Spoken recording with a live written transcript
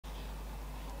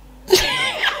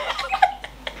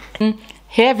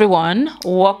Hey everyone,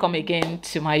 welcome again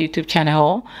to my YouTube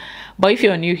channel. But if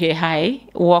you're new here, hi,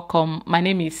 welcome. My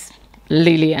name is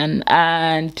Lillian,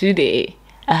 and today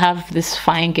I have this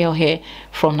fine girl here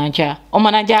from Nigeria.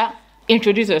 Naja,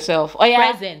 introduce yourself. Oh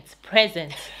yeah,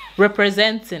 present,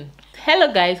 representing.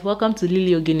 Hello guys, welcome to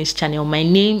Lily Ogini's channel. My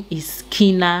name is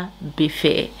Kina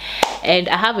Befe, and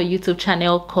I have a YouTube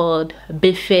channel called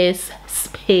Befe's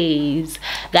Space.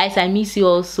 Guys, I miss you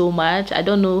all so much. I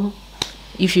don't know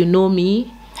if you know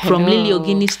me from Lily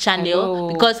Ogini's channel.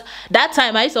 Hello. Because that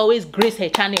time I used to always grace her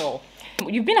channel.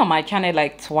 You've been on my channel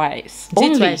like twice.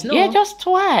 Only? Twice? No. Yeah, just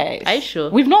twice. Are you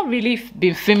sure? We've not really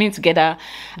been filming together,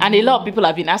 and a lot of people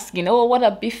have been asking, oh, what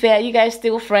a Bife, are you guys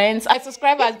still friends? Our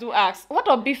subscribers do ask, what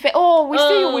a Bife? Oh, we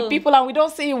see you with people and we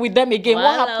don't see you with them again.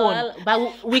 What happened?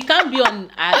 But we can't be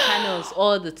on our channels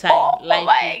all the time. Oh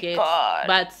my God.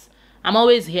 But I'm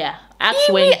always here.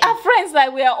 We are friends,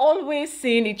 like we are always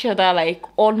seeing each other like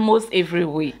almost every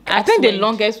week. I think the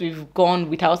longest we've gone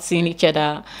without seeing each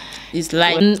other is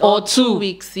like 1 or 2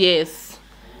 weeks. Yes.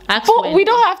 But we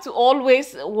don't have to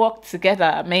always work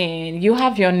together, man. You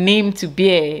have your name to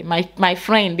bear. My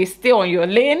friend, they stay on your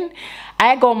lane.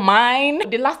 I got mine.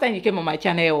 The last time you came on my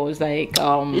channel was like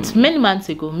it's many months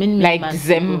ago. Many months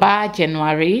December, ago.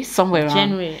 January, somewhere around.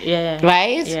 January, yeah.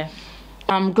 Right? Yeah.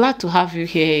 I'm glad to have you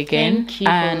here again. Thank you.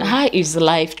 And how is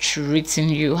life treating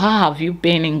you? How have you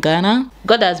been in Ghana?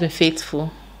 God has been faithful.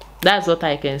 That's what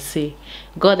I can say.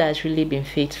 God has really been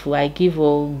faithful. I give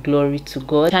all glory to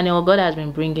God. Channel, God has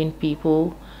been bringing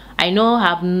people. I know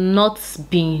I've not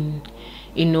been,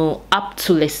 up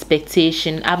to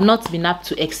expectation. I've not been up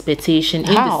to expectation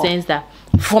in the sense that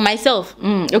for myself.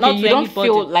 Okay, you don't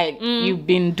feel like you've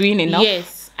been doing enough?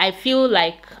 Yes, I feel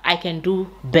like I can do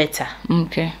better.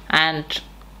 Okay. And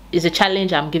it's a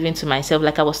challenge I'm giving to myself,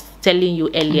 like I was telling you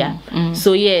earlier.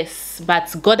 So yes,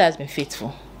 but God has been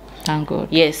faithful. Thank God.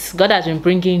 Yes, God has been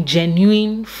bringing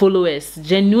genuine followers,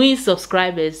 genuine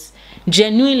subscribers,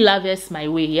 genuine lovers my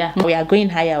way. Yeah, we are going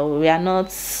higher. We are not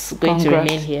going to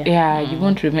remain here. Yeah, you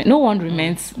won't remain. No one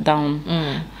remains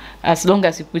down as long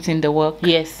as you put in the work.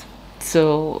 Yes.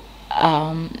 So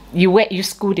you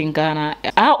schooled in Ghana.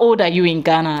 How old are you in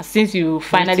Ghana since you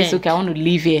finally said, okay, I want to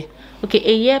live here? Okay,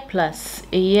 a year plus,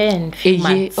 a year and few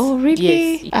months. Oh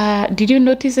really? Yes. Did you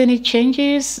notice any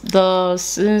changes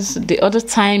since the other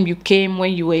time you came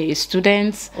when you were a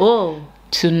student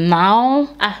to now?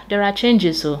 There are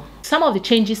changes. So some of the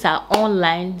changes are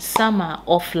online, some are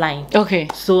offline. Okay,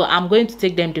 so I'm going to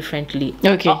take them differently.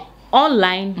 Okay.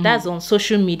 Online, that's on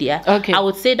social media. Okay, I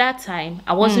would say that time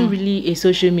I wasn't really a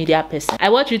social media person. I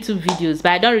watch YouTube videos,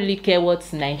 but I don't really care what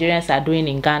Nigerians are doing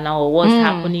in Ghana or what's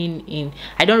happening in.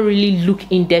 I don't really look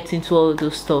in depth into all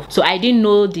those stuff, so I didn't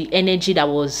know the energy that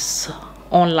was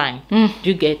online.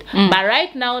 You get? But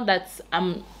right now that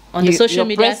I'm on the social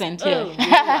media, present here.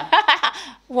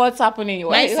 What's happening?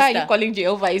 Why are you calling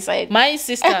Jehovah inside? My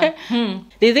sister.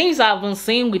 The things I've been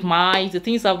seeing with my eyes, the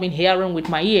things I've been hearing with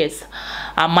my ears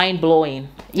are mind-blowing.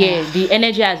 Yeah, the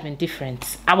energy has been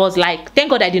different. I was like,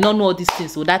 thank God I did not know all these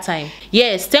things at that time.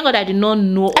 Yes, thank God I did not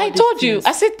know all I told you.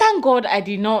 I said, thank God I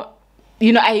did not.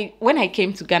 When I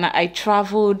came to Ghana, I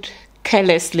traveled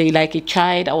carelessly like a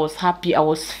child. I was happy, I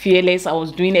was fearless, I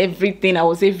was doing everything, I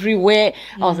was everywhere,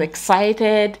 I was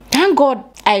excited. Thank God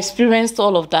I experienced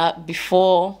all of that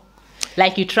before.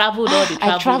 Like you traveled all the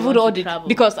travel. I traveled all the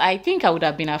because I think I would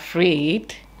have been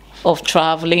afraid of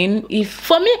traveling if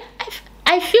for me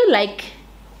I feel like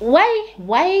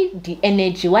why the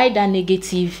energy, why that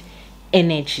negative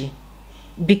energy?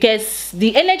 Because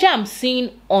the energy I'm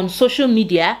seeing on social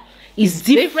media is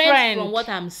different from what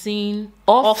I'm seeing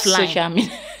offline. Social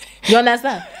media. You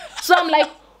understand? So I'm like,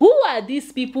 who are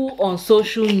these people on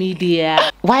social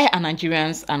media? Why are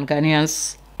Nigerians and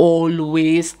Ghanaians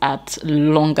always at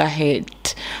loggerhead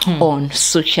on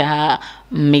social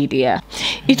media?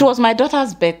 It was my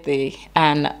daughter's birthday,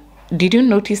 and did you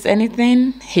notice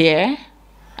anything here?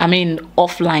 I mean,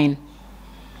 offline.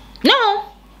 No.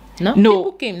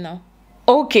 People came now.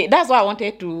 Okay, that's why I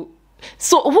wanted to.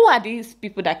 So who are these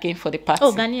people that came for the party?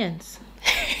 Oh, Ghanaians.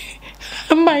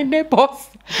 My neighbors.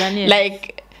 Ghanaians.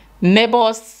 Like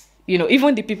neighbors,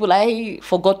 even the people I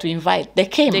forgot to invite, they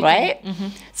came, right?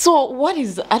 So what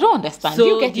is, I don't understand.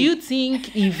 So do you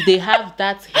think if they have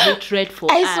that hatred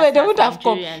for I us, swear they would have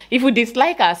come. Nigerians, if we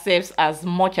dislike ourselves as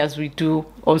much as we do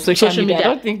on social media, I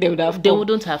don't think they would have come. They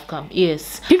wouldn't have come.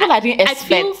 Yes. People I didn't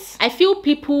expect. I feel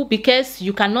people, because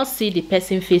you cannot see the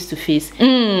person face to face,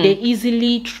 they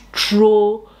easily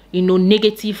throw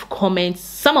negative comments.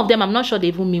 Some of them, I'm not sure they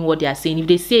even mean what they are saying. If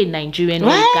they say Nigerian or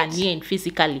Ghanaian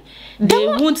physically, they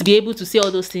won't be able to say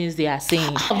all those things they are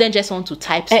saying. Some of them just want to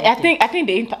type something. I think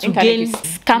the internet is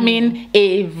scamming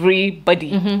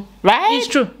everybody. Right? It's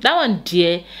true. That one,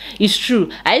 dear, is true.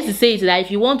 I used to say it like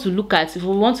if you want to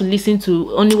listen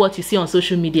to only what you see on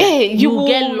social media, you will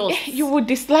get lost. You will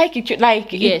dislike it.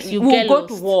 Like, yes, you will get go lost.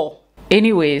 to war.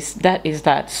 Anyways, that is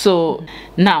that. So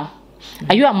now,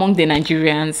 are you among the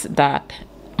Nigerians that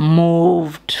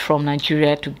moved from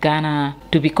Nigeria to Ghana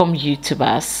to become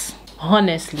YouTubers?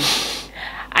 Honestly,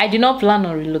 I did not plan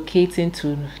on relocating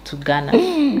to Ghana.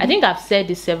 I think I've said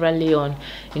this severally on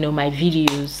my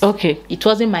videos. Okay. It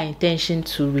wasn't my intention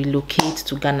to relocate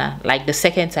to Ghana. Like the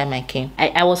second time I came,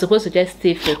 I was supposed to just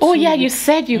stay for 2 Oh yeah, weeks. you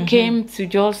said you came to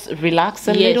just relax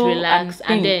a little. Relax,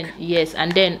 and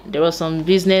then there was some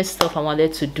business stuff I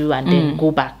wanted to do, and then go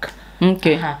back.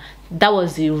 Okay. That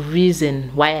was the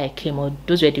reason why I came, or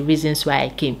those were the reasons why I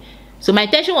came. So my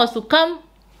intention was to come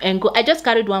and go. I just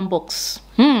carried one box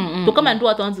to come and do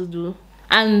what I want to do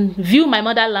and view my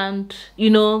motherland.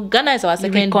 Ghana is our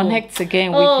second home. Connect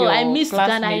again with your I missed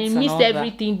Ghana. I missed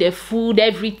everything, the food,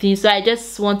 everything. So I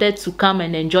just wanted to come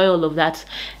and enjoy all of that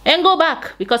and go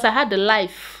back because I had the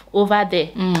life over there.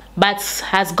 But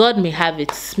as God may have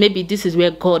it, maybe this is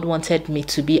where God wanted me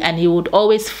to be, and he would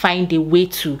always find a way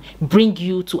to bring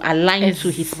you to align to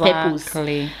his purpose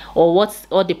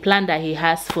or the plan that he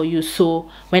has for you. So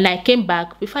when I came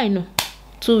back, before I know,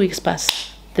 2 weeks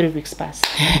passed, 3 weeks passed,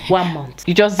 1 month.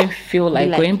 You just didn't feel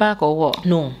like going back, or what?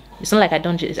 No, it's not like I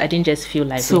didn't just feel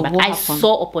like going back. I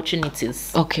saw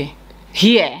opportunities. Okay.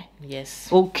 Here. Yes.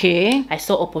 Okay. I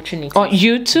saw opportunities on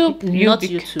YouTube. Not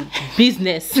YouTube.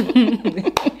 Business.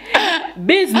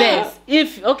 Business.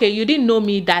 If you didn't know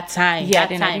me that time. Yeah,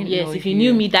 that time. Yes. If you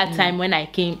knew me that time when I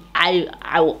came,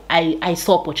 I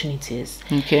saw opportunities.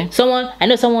 Okay. I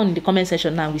know someone in the comment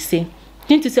section now will say,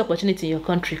 "Didn't you see opportunity in your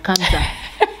country? Calm down."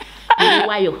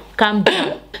 Calm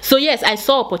down. So yes, I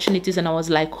saw opportunities and I was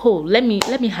like, oh, let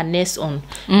me harness on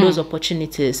those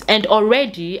opportunities. And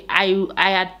already I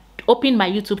had opened my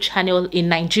YouTube channel in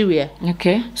Nigeria.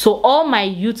 Okay. So all my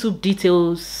YouTube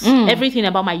details, everything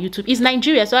about my YouTube is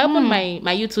Nigeria. So I opened my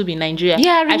YouTube in Nigeria.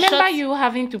 Yeah, I remember you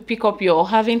having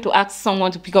to ask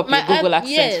someone to pick up your Google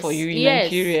AdSense for you in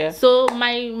Nigeria. So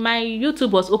my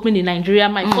YouTube was opened in Nigeria.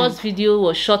 My first video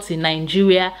was shot in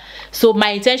Nigeria. So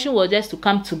my intention was just to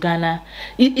come to Ghana.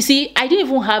 You see, I didn't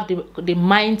even have the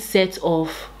mindset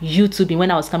of YouTubing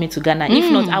when I was coming to Ghana.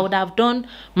 If not, I would have done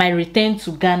my return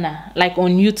to Ghana like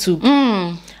on YouTube.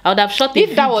 I would have shot a video.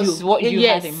 If that was what you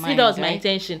had in mind. If that was my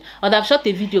intention, I would have shot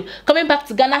a video coming back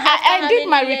to Ghana. I did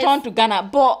my return to Ghana,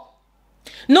 but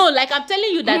no, like I'm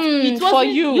telling you that it was for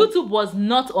you. YouTube was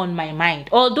not on my mind.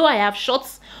 Although I have shot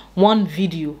one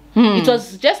video, it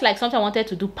was just like something I wanted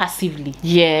to do passively.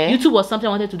 Yeah, YouTube was something I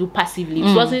wanted to do passively.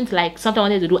 It wasn't like something I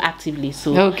wanted to do actively.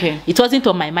 So it wasn't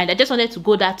on my mind. I just wanted to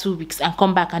go that 2 weeks and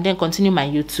come back and then continue my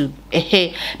YouTube.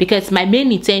 Because my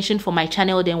main intention for my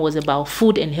channel then was about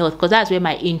food and health, because that's where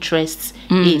my interest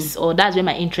is, or that's where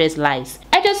my interest lies.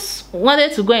 I just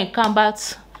wanted to go and come back.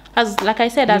 Like I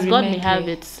said, as God may have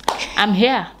it, I'm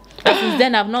here. And since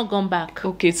then, I've not gone back.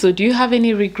 Okay, so do you have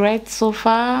any regrets so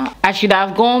far? I should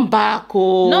have gone back.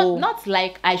 Not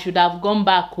like I should have gone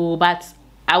back, but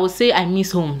I would say I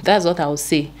miss home. That's what I would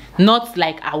say. Not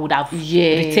like I would have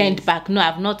returned back. No,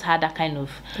 I've not had that kind of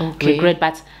regret,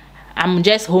 but I'm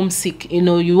just homesick.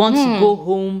 You want to go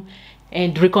home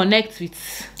and reconnect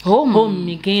with home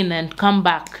again and come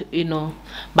back,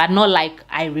 but not like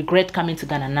I regret coming to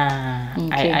Ghana.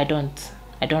 Nah, I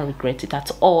don't regret it at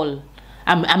all.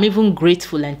 I'm even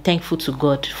grateful and thankful to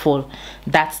God for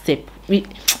that step.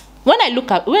 When I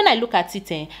look at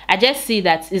it, I just see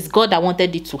that it's God that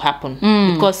wanted it to happen,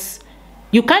 because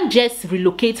you can't just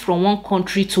relocate from one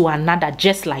country to another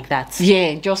just like that.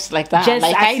 Yeah, just like that. Just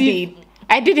like I did.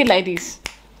 I did it like this.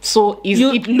 So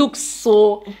it looks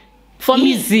so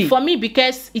easy for me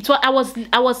because I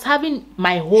was having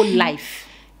my whole life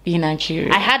in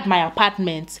Nigeria. I had my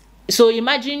apartment. So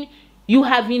imagine you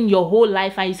having your whole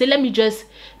life and you say, let me just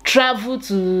travel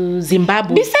to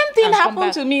Zimbabwe. The same thing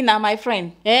happened to me now, my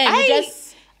friend. I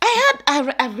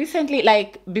recently,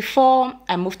 like before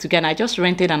I moved to Ghana, I just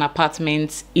rented an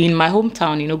apartment in my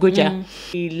hometown in Ogoja.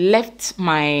 I left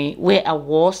where I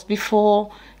was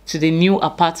before to the new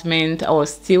apartment. I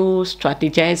was still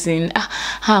strategizing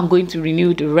how I'm going to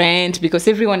renew the rent, because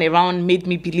everyone around made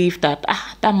me believe that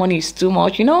that money is too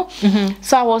much,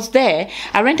 So I was there.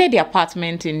 I rented the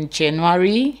apartment in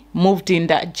January, moved in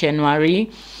that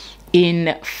January.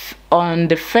 On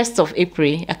the 1st of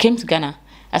April, I came to Ghana.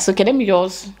 I said, okay, let me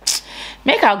just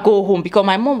make her go home, because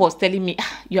my mom was telling me,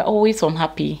 you're always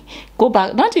unhappy. Go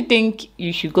back. Don't you think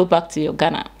you should go back to your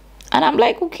Ghana? And I'm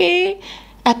like, okay.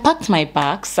 I packed my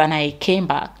bags and I came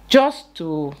back just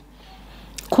to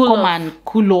come and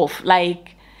cool off.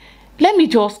 Like, let me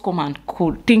just come and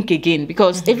think again,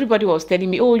 because everybody was telling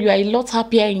me, oh, you are a lot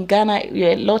happier in Ghana.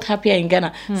 You're a lot happier in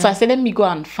Ghana. So I said, let me go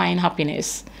and find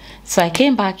happiness. So I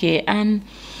came back here, and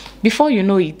before you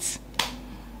know it.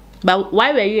 But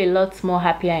why were you a lot more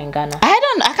happier in Ghana?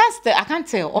 I can't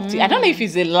tell. I don't know if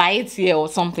it's a light here or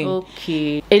something.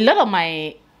 Okay. A lot of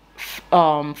my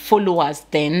followers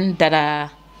then that are,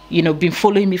 been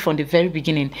following me from the very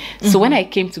beginning. So when I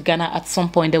came to Ghana at some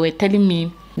point, they were telling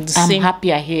me I'm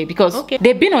happier here, because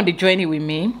they've been on the journey with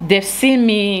me. They've seen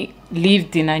me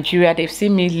lived in Nigeria. They've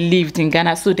seen me lived in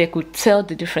Ghana, so they could tell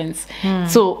the difference.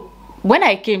 So when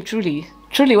I came, truly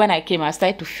when I came, I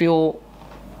started to feel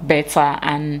better.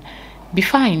 And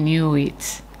before I knew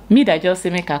it, me that just say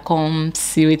make her come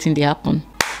see what in the happen.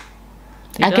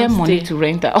 I get money to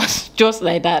rent a house just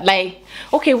like that. Like,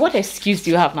 okay, what excuse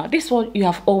do you have now? This is what you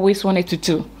have always wanted to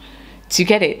do. To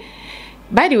get it.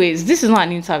 By the way, this is not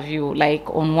an interview like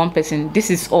on one person. This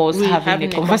is us having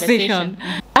a conversation.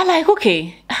 I'm like,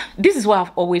 okay, this is what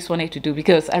I've always wanted to do,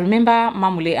 because I remember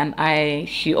Mamule and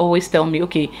she always tell me,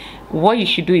 okay, what you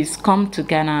should do is come to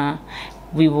Ghana.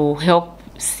 We will help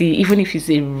see, even if it's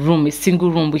a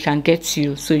single room, we can get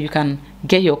you, so you can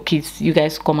get your kids. You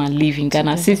guys come and live in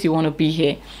Ghana since you want to be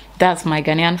here. That's my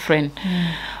Ghanaian friend.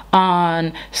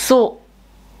 And so,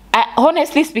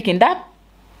 honestly speaking, that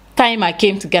time I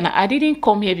came to Ghana, I didn't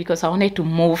come here because I wanted to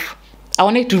move. I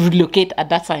wanted to relocate at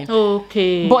that time.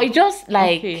 Okay. But it just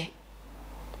like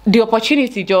the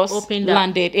opportunity just opened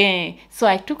landed. Yeah. So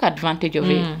I took advantage of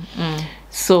it.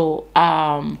 So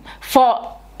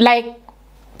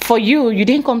for you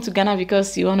didn't come to Ghana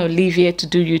because you want to live here to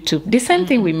do YouTube. The same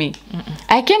thing with me.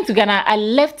 I came to Ghana. I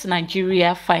left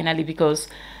Nigeria finally because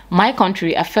my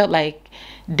country, I felt like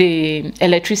the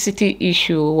electricity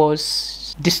issue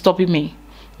was disturbing me.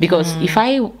 Because if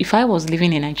I was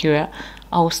living in Nigeria,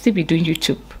 I would still be doing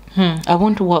YouTube. I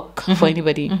won't work for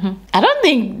anybody. I don't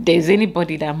think there's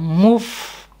anybody that moved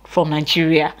from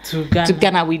Nigeria to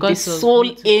Ghana with the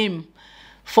sole aim.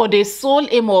 For the sole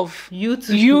aim of youth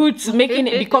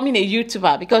becoming a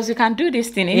YouTuber, because you can do this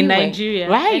thing anywhere, in Nigeria,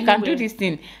 right? Anywhere. You can do this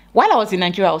thing. While I was in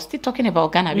Nigeria, I was still talking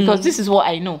about Ghana because this is what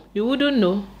I know. You wouldn't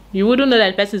know. You wouldn't know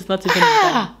that the person is not even in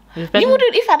Ghana. You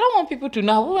wouldn't. If I don't want people to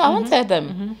know, I won't tell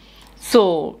them.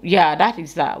 So yeah, that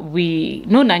is that. We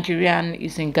know Nigerian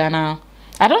is in Ghana.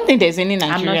 I don't think there's any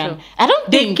Nigerian. I'm not sure. I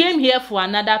don't think they came here for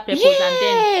another purpose,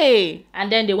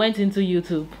 and then they went into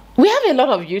YouTube. We have a lot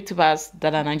of YouTubers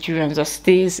that are Nigerians that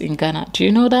stays in Ghana. Do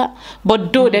you know that?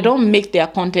 But though they don't make their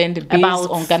content based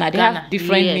on Ghana, they have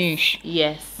different niche.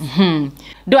 Yes.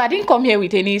 Though I didn't come here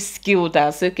with any skill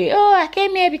that's okay. Oh, I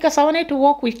came here because I wanted to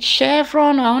work with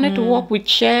Chevron, or I wanted to work with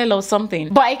Shell or something.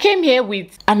 But I came here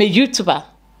with, I'm a YouTuber.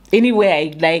 Anywhere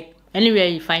I like. Anywhere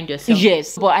you find yourself.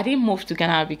 Yes. But I didn't move to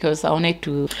Ghana because I wanted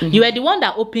to. You were the one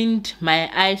that opened my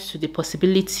eyes to the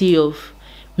possibility of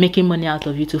making money out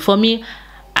of YouTube. For me,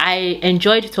 I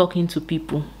enjoyed talking to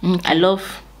people. I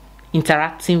love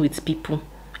interacting with people.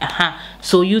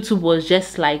 So YouTube was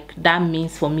just like that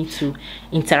means for me to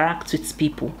interact with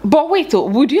people. But wait,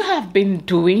 would you have been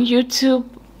doing YouTube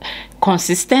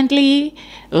consistently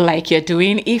like you're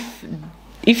doing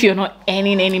if you're not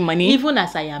earning any money? Even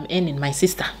as I am earning, my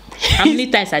sister. How many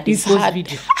times I did post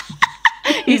video?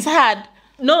 It's hard.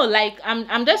 No, like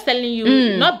I'm just telling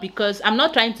you, not because I'm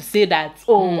not trying to say that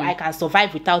I can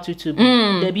survive without YouTube.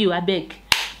 Debut, I beg,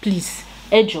 please,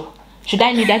 Ejo. Should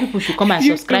I need that people should come and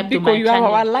subscribe to my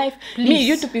channel? Our life. Please. Me,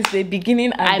 YouTube is the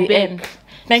beginning and the end.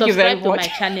 Thank you very much.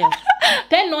 Subscribe to my channel.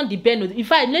 Turn on the bell.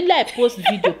 If I post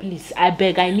video, please, I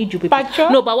beg, I need you people.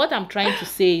 No, but what I'm trying to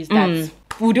say is that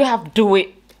would you have do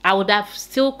it? I would have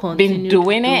still continued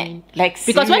doing it, like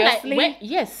because seriously?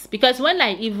 Because when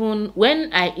I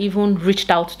even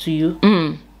reached out to you,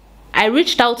 I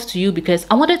reached out to you because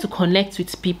I wanted to connect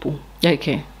with people.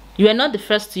 Okay. You were not the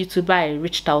first YouTuber I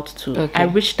reached out to. Okay.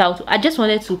 I just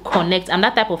wanted to connect. I'm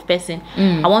that type of person.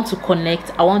 I want to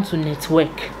connect. I want to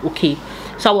network. Okay.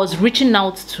 So I was reaching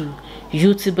out to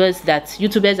YouTubers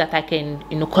that I can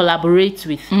collaborate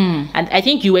with, and I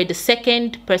think you were the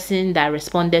second person that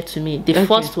responded to me. The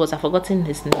first was, I've forgotten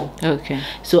his name. Okay.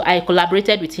 So I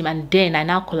collaborated with him, and then I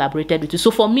now collaborated with you. So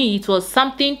for me, it was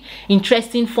something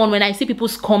interesting, fun. When I see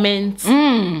people's comments,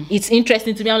 it's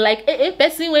interesting to me. I'm like,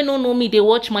 person when don't know me, they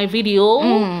watch my video.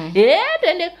 Then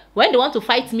they when they want to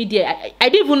fight me there, I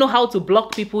didn't even know how to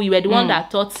block people. You were the one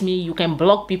that taught me you can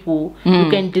block people, you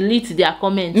can delete their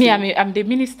comments. Me, I'm the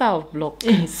minister of block.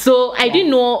 So I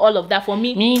didn't know all of that. For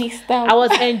me, Minister. I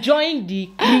was enjoying the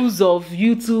cruise of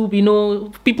YouTube, you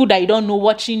know, people that you don't know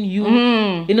watching you,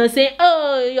 you know, saying,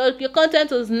 oh, your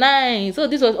content was nice. So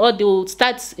this was all, they will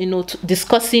start, you know,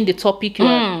 discussing the topic.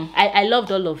 I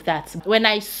loved all of that. When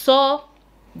I saw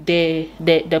the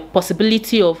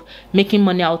possibility of making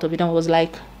money out of it, I was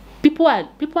like, people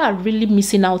are really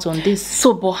missing out on this.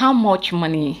 So, but how much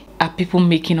money are people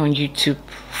making on YouTube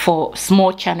for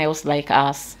small channels like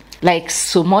us? Like,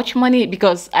 so much money?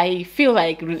 Because I feel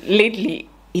like lately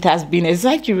it has been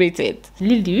exaggerated.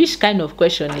 Lily, which kind of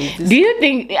question is this? Do you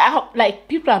think like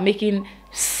people are making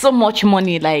so much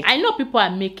money? Like, I know people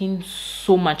are making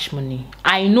so much money.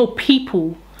 I know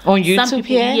people on YouTube. Some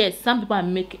people, yes, some people are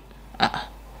making.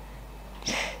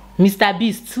 Mr.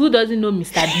 Beast. Who doesn't know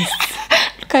Mr. Beast?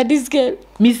 Look at this girl.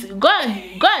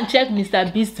 Go and check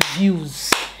Mr. Beast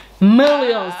views.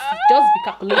 Millions. Just be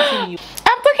calculating you.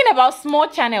 I'm talking about small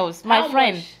channels, my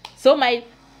friend. Much? So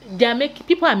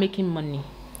people are making money.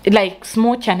 Like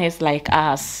small channels like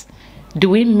us. Do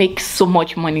we make so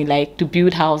much money, like to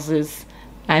build houses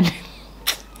and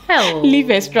live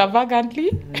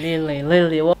extravagantly?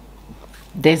 Lily.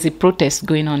 There's a protest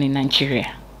going on in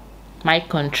Nigeria. My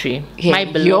country. Yeah, my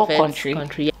beloved your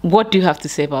country. What do you have to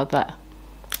say about that?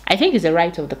 I think it's the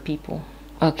right of the people.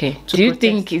 Okay. Do you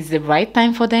think it's the right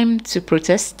time for them to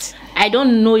protest? I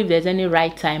don't know if there's any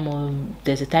right time or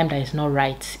there's a time that is not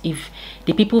right. If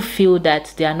the people feel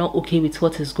that they are not okay with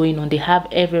what is going on, they have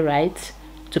every right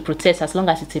to protest as long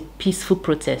as it's a peaceful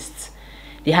protest.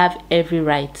 They have every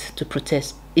right to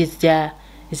protest. It's their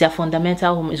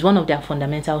fundamental, it's one of their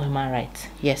fundamental human rights.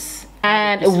 Yes.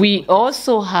 And we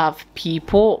also have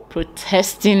people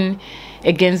protesting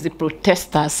against the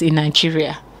protesters in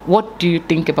Nigeria. What do you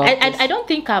think about this? I don't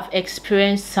think I've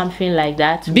experienced something like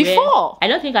that before. I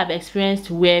don't think I've experienced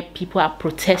where people are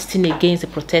protesting against the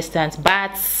Protestants,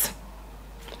 but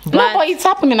no, but it's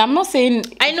happening. I'm not saying.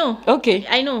 I know. Okay.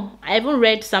 I know. I haven't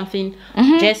read something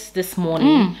just this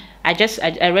morning.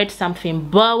 I read something,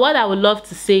 but what I would love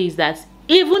to say is that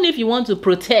even if you want to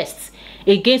protest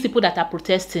against people that are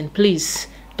protesting, please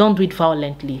don't do it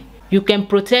violently. You can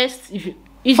protest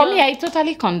if for me, I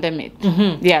totally condemn it.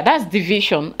 Yeah, that's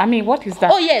division. I mean, what is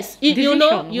that? Oh yes, you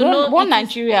know, one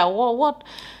Nigeria. What?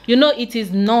 You know, it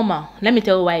is normal. Let me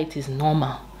tell you why it is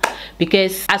normal.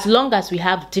 Because as long as we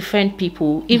have different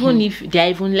people, even if they are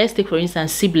even, let's take for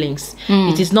instance siblings,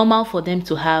 it is normal for them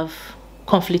to have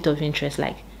conflict of interest,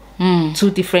 like two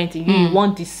different. You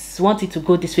want it to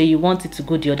go this way, you want it to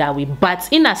go the other way. But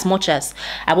in as much as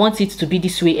I want it to be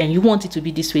this way and you want it to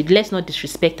be this way, let's not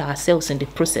disrespect ourselves in the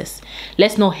process.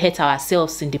 Let's not hurt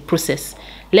ourselves in the process.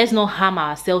 Let's not harm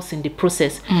ourselves in the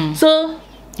process. So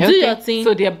do your thing.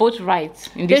 So they are both right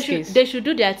in this case. They should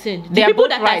do their thing. They are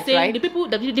both right, right? The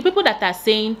people that are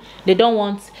saying they don't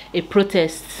want a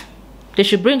protest, they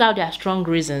should bring out their strong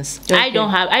reasons. Okay.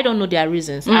 I don't know their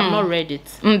reasons. I've not read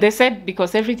it. They said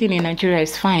because everything in Nigeria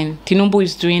is fine. Tinubu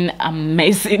is doing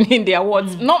amazing in their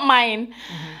words. Not mine.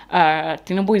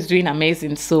 Tinubu is doing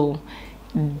amazing. So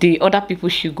the other people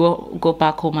should go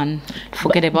back home and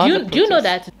forget about it. Do you know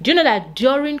that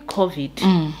during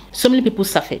COVID, so many people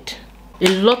suffered. A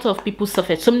lot of people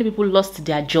suffered. So many people lost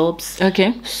their jobs.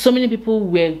 Okay. So many people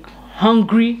were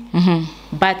hungry.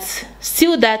 But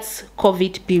still that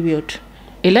COVID period,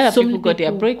 a lot of people got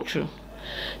their breakthrough.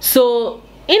 So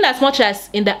in as much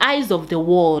as in the eyes of the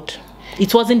world,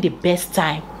 it wasn't the best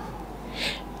time.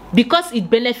 Because it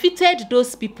benefited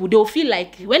those people. They will feel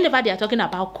like whenever they are talking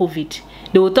about COVID,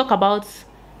 they will talk about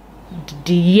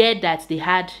the year that they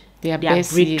had their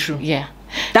breakthrough. Yeah.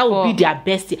 That would be their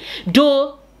best year.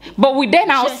 Though, but we then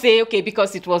now say, okay,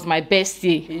 because it was my best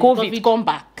year, COVID come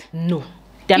back. No.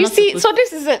 You see, so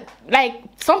this is like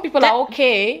some people are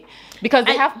okay because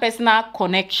they have personal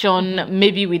connection,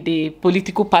 maybe with the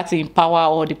political party in power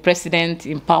or the president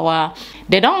in power.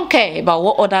 They don't care about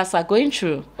what others are going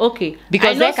through. Okay.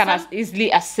 Because they can easily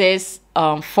access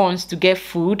funds to get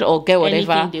food or get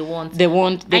whatever anything they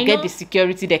want. They get the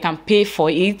security, they can pay for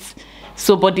it.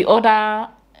 So, but the other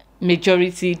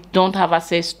majority don't have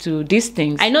access to these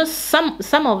things. I know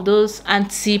some of those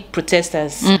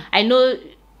anti-protesters. I know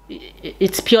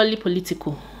it's purely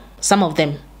political. Some of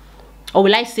them, or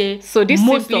will I say, so this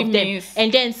most simply of them, means...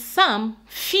 and then some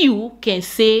few can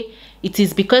say it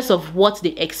is because of what they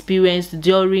experienced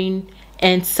during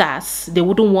NSAS. They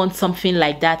wouldn't want something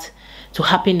like that to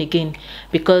happen again,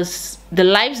 because the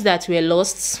lives that were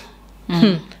lost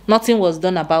Nothing was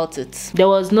done about it. There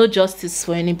was no justice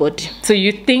for anybody. So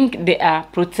you think they are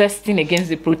protesting against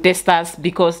the protesters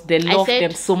because they love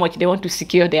them so much, they want to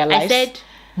secure their lives? I said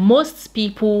most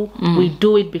people will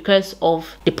do it because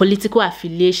of the political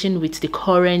affiliation with the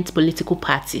current political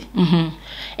party.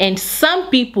 And some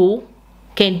people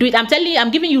can do it. I'm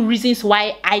giving you reasons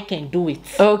why I can do it.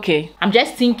 Okay. I'm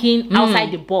just thinking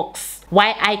outside the box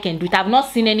why I can do it. I've not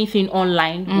seen anything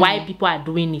online why people are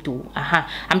doing it.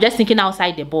 I'm just thinking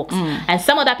outside the box. And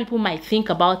some other people might think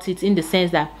about it in the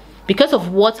sense that because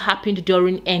of what happened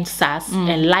during NSAS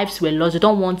and lives were lost, we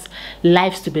don't want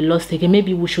lives to be lost again.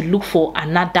 Maybe we should look for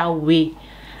another way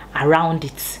around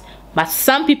it. But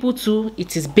some people too,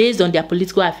 it is based on their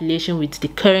political affiliation with the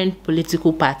current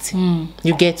political party.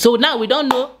 You get? So now we don't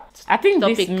know. I think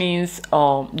this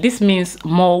means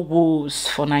more woes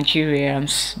for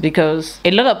Nigerians, because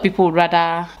a lot of people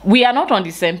we are not on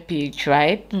the same page,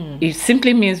 right? It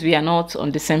simply means we are not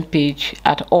on the same page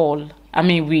at all. I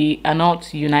mean, we are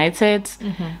not united.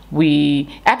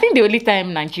 I think the only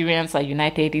time Nigerians are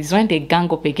united is when they gang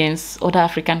up against other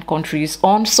African countries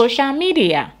on social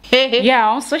media. Yeah,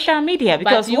 on social media.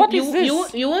 Because what is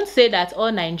this? You won't say that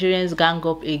all Nigerians gang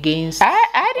up against.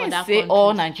 I didn't say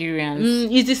all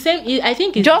Nigerians. It's the same. I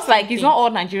think it's just like it's not all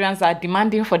Nigerians are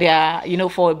demanding for their,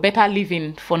 for a better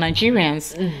living for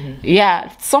Nigerians. Yeah,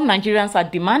 some Nigerians are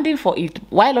demanding for it,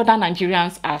 while other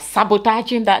Nigerians are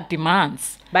sabotaging that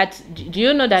demands. But do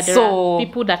you know that there are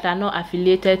people that are not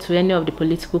affiliated to any of the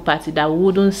political party that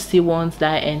wouldn't still want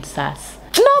that NSAS?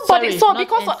 Nobody. So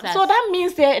that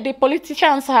means the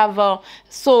politicians have.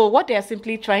 So what they are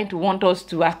simply trying to want us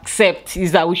to accept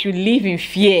is that we should live in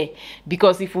fear,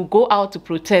 because if we go out to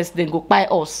protest, then go buy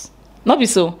us. Not be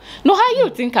so. No, how you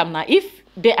think I'm now? If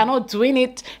they are not doing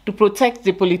it to protect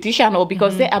the politician or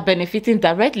because they are benefiting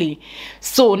directly,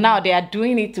 so now they are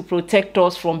doing it to protect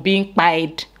us from being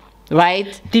pied.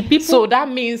 Right? So that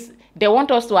means they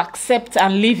want us to accept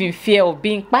and live in fear of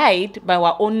being pied by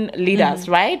our own leaders,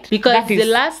 right? Because the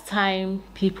last time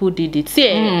people did it,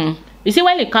 you see,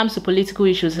 when it comes to political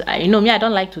issues, me, I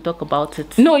don't like to talk about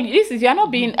it. No, you're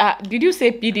not being. Did you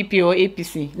say PDP or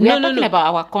APC? We are talking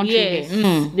about our country. Yes.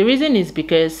 The reason is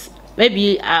because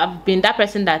maybe I've been that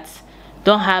person that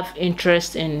don't have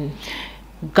interest in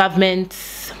government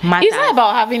matters. It's not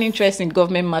about having interest in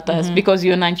government matters, because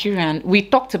you're Nigerian. We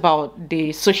talked about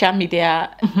the social media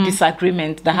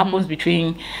disagreement that happens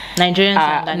between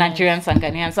Nigerians and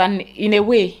Ghanaians, and in a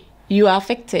way you are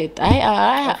affected.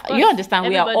 You understand?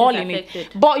 We are all in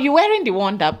it, but you weren't the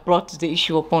one that brought the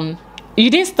issue upon. You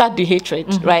didn't start the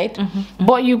hatred, right?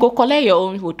 But you go collect your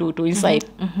own photo inside.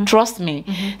 Trust me.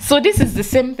 So this is the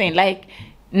same thing. Like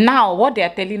now, what they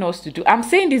are telling us to do. I'm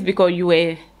saying this because you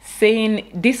were saying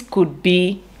this could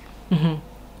be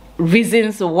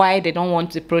reasons why they don't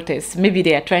want to protest. Maybe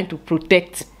they are trying to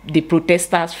protect the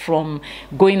protesters from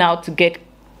going out to get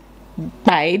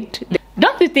pied.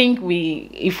 Don't you think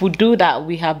if we do that,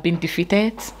 we have been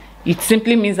defeated? It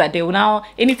simply means that they will now,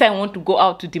 anytime we want to go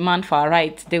out to demand for our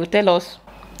rights, they will tell us,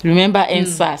 remember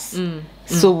NSAS.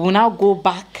 So we'll now go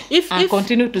back and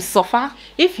continue to suffer.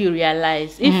 If you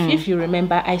realize, if you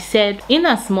remember, I said, in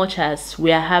as much as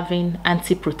we are having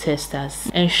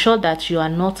anti-protesters, ensure that you are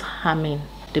not harming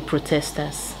the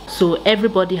protesters. So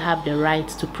everybody have the right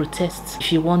to protest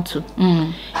if you want to.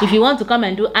 If you want to come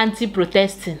and do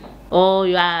anti-protesting, or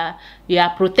you are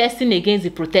protesting against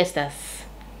the protesters,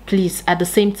 please, at the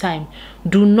same time,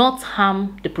 do not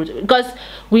harm the protest, because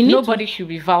nobody should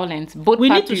be violent. We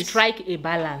need to strike a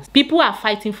balance. People are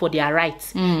fighting for their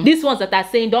rights. These ones that are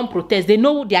saying don't protest, they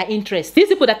know their interests. These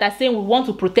people that are saying we want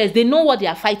to protest, they know what they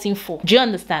are fighting for. Do you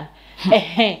understand?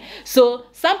 So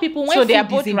some people, when food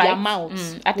is in their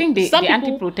mouth, I think the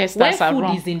anti-protesters are wrong.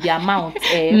 When food is in their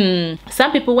mouth,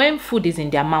 some people, when food is in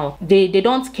their mouth, they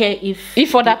don't care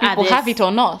if other people have it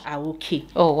or not. Are okay.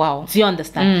 Oh wow. Do you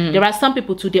understand? There are some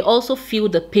people too, they also feel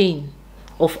the pain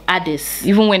of others,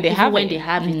 even when they have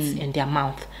it in their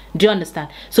mouth. Do you understand?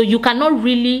 So you cannot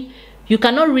really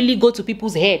go to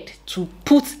people's head to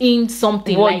put in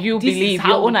something what like you believe,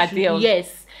 your own idea.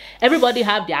 Yes. Everybody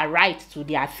have their right to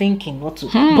their thinking, what to.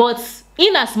 But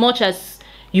in as much as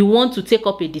you want to take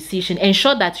up a decision,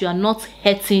 ensure that you are not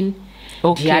hurting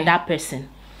the other person.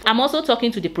 I'm also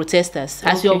talking to the protesters.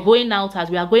 As you're going out, as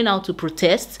we are going out to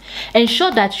protest,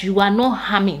 ensure that you are not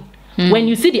harming. When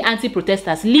you see the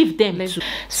anti-protesters, leave them.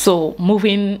 So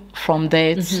moving from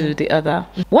there to the other,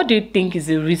 what do you think is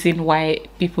the reason why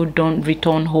people don't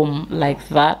return home like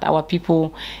that, our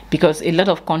people? Because a lot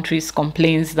of countries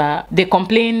complains that they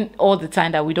complain all the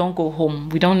time that we don't go home.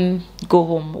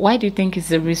 Why do you think is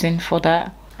the reason for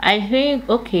that? I think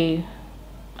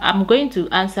I'm going to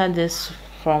answer this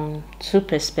from two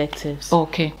perspectives.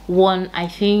 Okay. One, I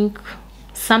think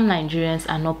some Nigerians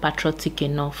are not patriotic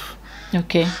enough.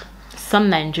 Okay. Some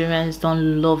Nigerians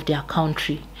don't love their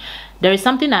country. There is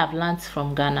something I've learned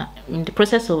from Ghana. In the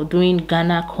process of doing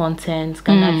Ghana content,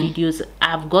 Ghana videos,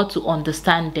 I've got to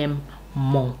understand them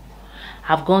more.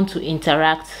 I've come to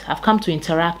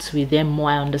interact with them more.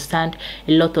 I understand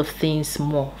a lot of things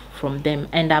more from them,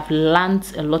 and I've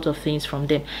learned a lot of things from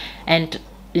them. And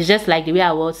it's just like the way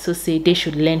I would also say they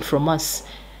should learn from us.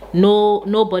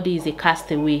 Nobody is a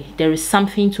castaway. There is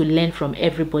something to learn from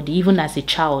everybody. Even as a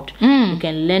child, you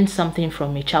can learn something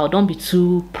from a child. Don't be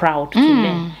too proud to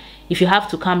learn. If you have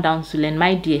to calm down to learn,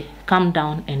 my dear, calm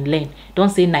down and learn. Don't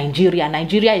say Nigeria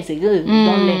is a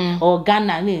don't learn, or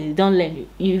Ghana, don't learn.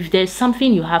 If there's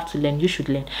something you have to learn, you should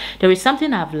learn. There is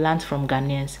something I've learned from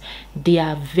Ghanaians. They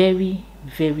are very,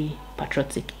 very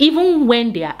patriotic. Even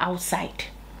when they are outside,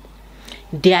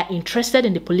 they are interested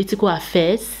in the political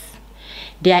affairs.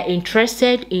 They are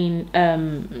interested in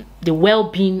the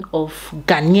well-being of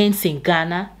Ghanaians in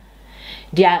Ghana.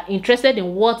 They are interested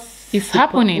in what is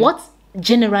happening. What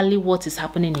is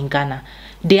happening in Ghana.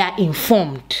 They are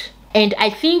informed. And I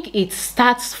think it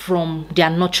starts from their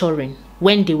nurturing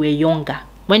when they were younger,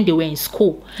 when they were in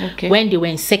school, when they were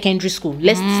in secondary school.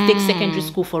 Let's take secondary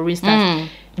school, for instance.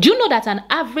 Do you know that an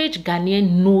average Ghanaian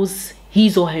knows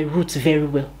his or her roots very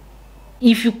well?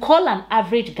 If you call an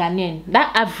average Ghanaian,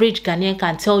 that average Ghanaian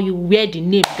can tell you where the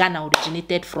name Ghana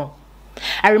originated from.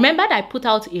 I remember I put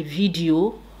out a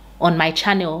video on my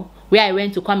channel where I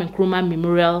went to Kwame Nkrumah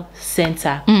Memorial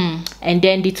Center. And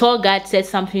then the tour guide said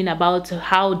something about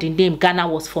how the name Ghana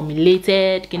was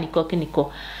formulated,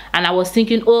 kiniko. And I was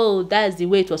thinking, oh, that's the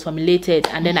way it was formulated.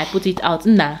 And then I put it out.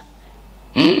 Nah.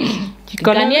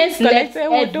 Ghanaians left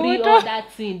every other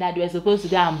thing that they were supposed to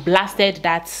do and blasted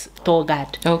that tour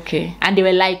guide. Okay. And they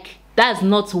were like, that's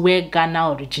not where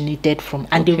Ghana originated from.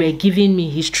 And they were giving me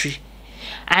history.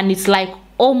 And it's like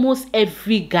almost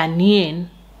every Ghanaian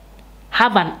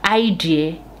have an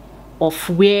idea of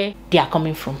where they are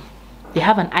coming from. They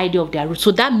have an idea of their roots.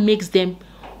 So that makes them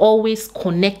always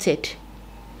connected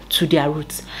to their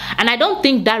roots. And I don't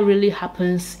think that really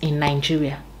happens in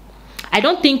Nigeria. I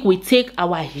don't think we take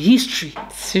our history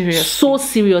so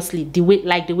seriously the way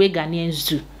Ghanaians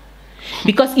do.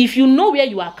 Because if you know where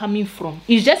you are coming from,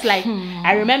 it's just like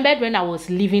I remembered when I was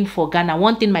leaving for Ghana,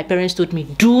 one thing my parents told me,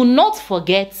 do not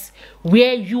forget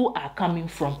where you are coming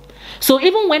from. So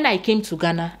even when I came to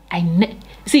Ghana,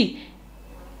 see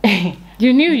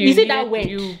you knew you see that word,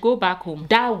 you go back home.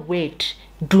 That word,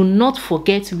 do not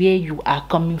forget where you are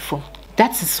coming from.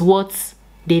 That is what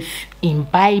they've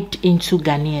imbibed into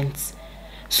Ghanaians.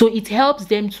 So it helps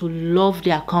them to love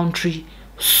their country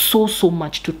so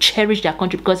much, to cherish their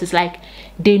country, because it's like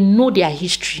they know their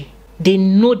history, they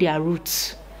know their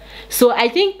roots. So I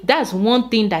think that's one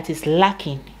thing that is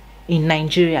lacking in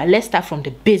Nigeria. Let's start from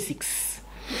the basics.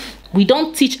 We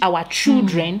don't teach our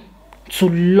children to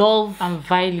love and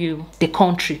value the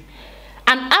country.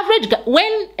 An average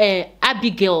when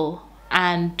Abigail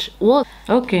and what?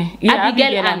 Okay. Yeah,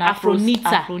 Abigail and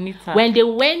Afronita, when they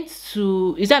went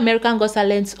to, is that American Got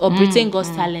Talent or Britain Got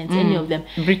Talent? Any of them?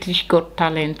 British Got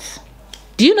Talent.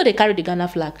 Do you know they carry the Ghana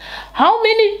flag? How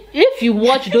many? If you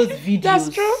watch those videos, that's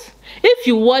true. If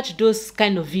you watch those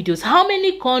kind of videos, how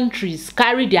many countries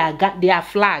carry their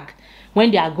flag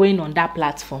when they are going on that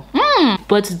platform?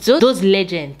 But those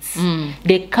legends,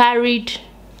 they carried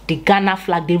the Ghana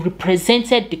flag. They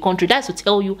represented the country. That's to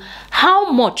tell you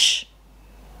how much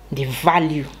they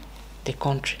value the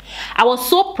country. I was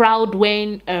so proud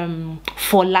when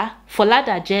Fola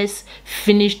that just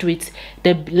finished with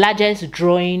the largest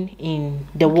drawing in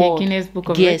the world. Guinness Book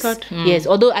of Record. Yes.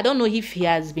 Although I don't know if he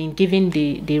has been given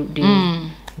the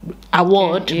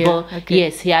award, but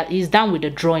yes, he's done with the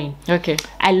drawing. Okay.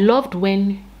 I loved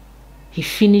when he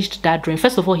finished that drawing.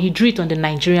 First of all, he drew it on the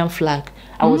Nigerian flag.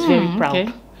 I was very proud.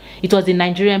 Okay. It was the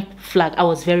Nigerian flag. I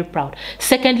was very proud.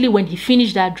 Secondly, when he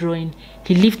finished that drawing,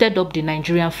 he lifted up the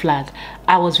Nigerian flag.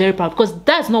 I was very proud, because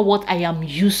that's not what I am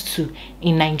used to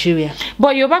in Nigeria.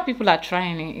 But Yoruba people are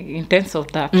trying in terms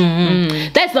of that.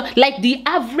 That's not like the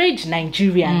average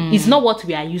Nigerian is not what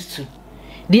we are used to.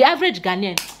 The average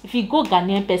Ghanaian, if you go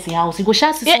Ghanaian person house, you go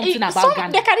share something about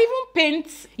Ghana. They can even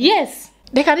paint. Yes.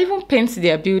 They can even paint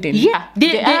their building. Yeah,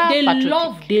 they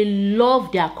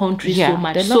love their country so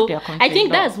much. They love their country. I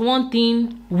think that's one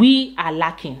thing we are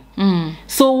lacking.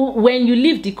 So when you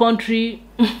leave the country,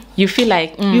 you feel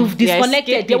like you've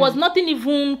disconnected. There was nothing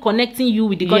even connecting you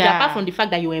with the country apart from the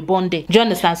fact that you were born there. Do you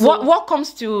understand? So what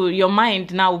comes to your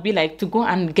mind now would be like to go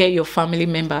and get your family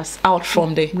members out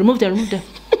from there. Remove them.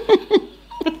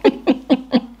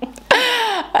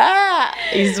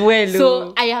 It's well.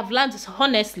 So I have learned,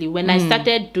 honestly, when I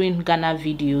started doing Ghana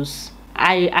videos,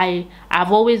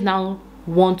 I've always now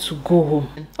want to go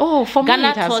home. Oh, for me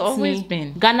it has always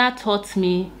been. Ghana taught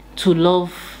me to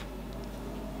love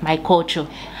my culture.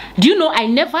 Do you know, I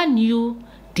never knew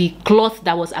the cloth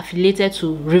that was affiliated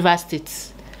to River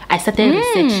State. I started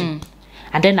researching,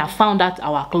 and then I found out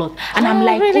our cloth, and I'm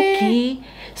like, really? okay,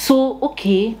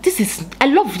 so this is, I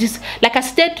love this. Like I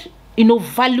said, you know,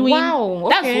 valuing. Wow, okay.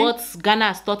 That's what Ghana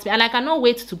has taught me, and I cannot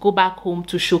wait to go back home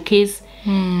to showcase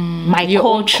my Your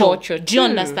own culture. culture. Do you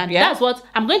understand? Yeah. That's what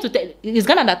I'm going to tell. It's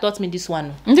Ghana that taught me this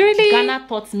one. Really? Ghana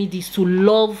taught me this, to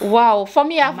love. Wow, for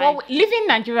me, living in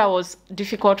Nigeria was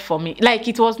difficult for me. Like,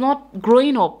 it was not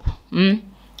growing up.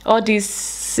 All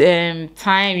this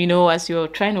time, you know, as you're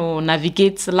trying to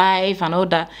navigate life and all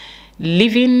that,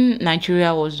 living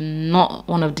Nigeria was not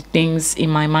one of the things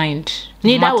in my mind.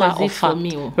 Neither was it for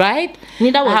me, right?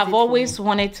 Neither was I have always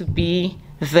wanted to be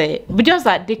there, but just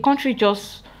that the country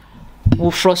just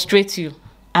will frustrate you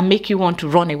and make you want to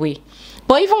run away.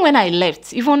 But even when I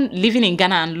left, even living in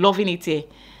Ghana and loving it here,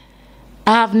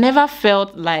 I have never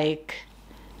felt like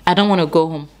I don't want to go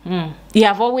home. Yeah,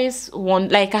 I've always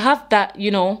like, I have that,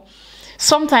 you know,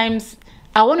 sometimes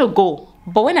I want to go,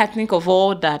 but when I think of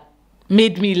all that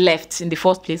made me left in the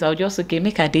first place, I'll just, okay,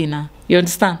 make a day now. You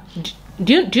understand?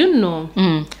 Do you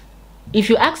know, if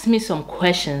you ask me some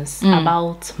questions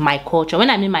about my culture, when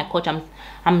I mean my culture,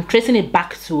 I'm tracing it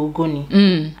back to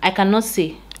Ogoni. I cannot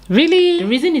say. Really? The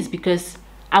reason is because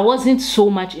I wasn't so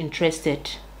much interested,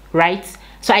 right?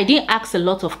 So I didn't ask a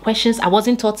lot of questions. I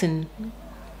wasn't taught in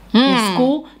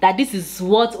school that this is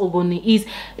what Ogoni is.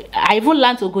 I even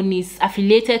learned Ogoni is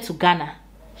affiliated to Ghana.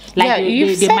 Like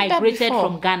they migrated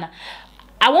from Ghana.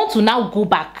 I want to now go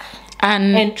back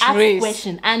and ask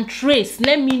questions and trace.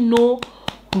 Let me know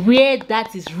where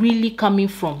that is really coming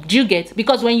from. Do you get?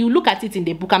 Because when you look at it in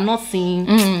the book, I'm not seeing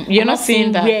you're not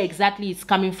seeing that where exactly it's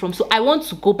coming from. So I want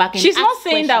to go back and she's ask not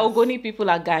saying questions. that Ogoni people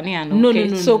are Ghanaian. Okay?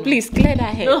 No. So please clear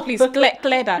that head. Please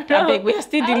clear that. I beg. We are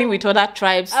still dealing with other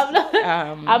tribes.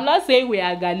 I'm not saying we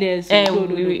are Ghanaians.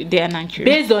 They are Nigerians.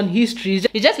 Based on history,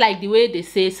 it's just like the way they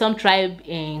say some tribe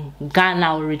in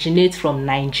Ghana originates from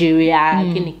Nigeria.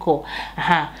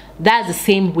 That's the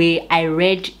same way I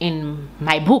read in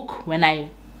my book when I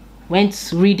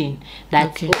went reading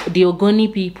that the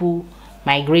Ogoni people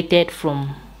migrated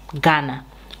from Ghana,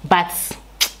 but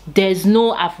there's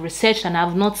no, I've researched and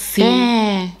I've not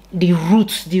seen the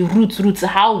roots,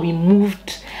 how we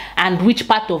moved and which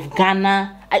part of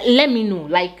Ghana. Let me know.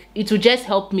 Like, it will just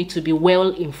help me to be well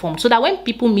informed, so that when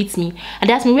people meet me and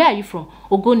they ask me, where are you from?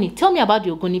 Ogoni. Tell me about the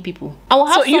Ogoni people. I will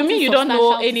have. So you mean you don't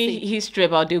know any history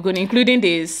about the Ogoni, including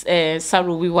this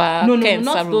Saruwiwa? No,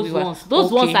 not those ones. Those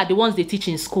ones are the ones they teach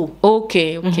in school.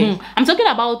 Okay. I'm talking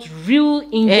about real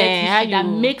in-depth history that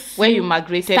makes where you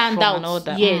migrated stand from out. And all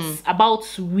that. Yes, about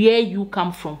where you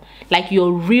come from, like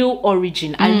your real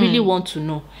origin. I really want to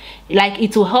know. Like,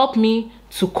 it will help me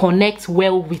to connect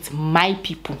well with my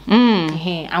people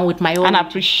and with my own, and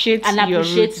appreciate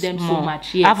them so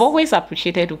much. Yes. I've always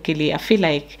appreciated Ukele. I feel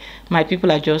like my people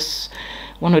are just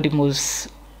one of the most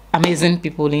amazing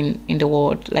people in the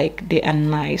world. Like, they are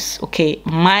nice. Okay,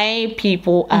 my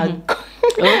people are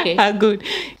are good.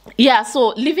 Yeah.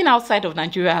 So living outside of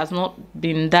Nigeria has not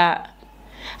been that.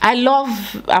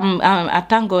 I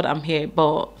thank God I'm here,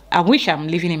 but I wish I'm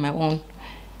living in my own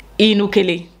in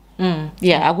Ukele.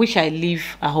 Yeah, I wish I live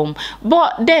at home,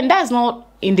 but then that's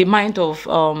not in the mind of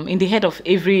in the head of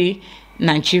every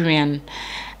Nigerian.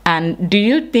 And do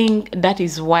you think that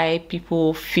is why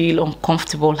people feel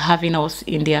uncomfortable having us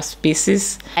in their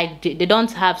spaces? Like, they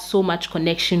don't have so much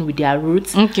connection with their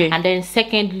roots. And then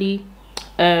secondly,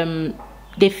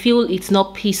 they feel it's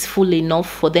not peaceful enough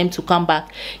for them to come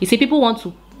back. You see, people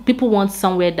want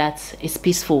somewhere that is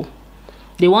peaceful.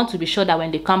 They want to be sure that when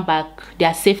they come back,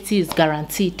 their safety is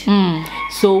guaranteed.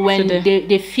 So when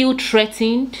they feel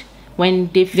threatened, when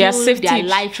they feel their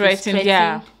life is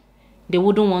threatened, they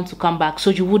wouldn't want to come back. So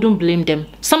you wouldn't blame them.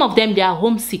 Some of them, they are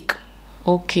homesick.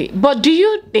 Okay. But do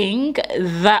you think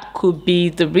that could be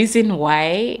the reason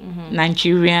why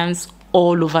Nigerians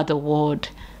all over the world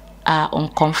are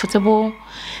uncomfortable?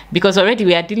 Because already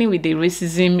we are dealing with the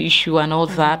racism issue and all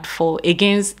that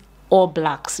against all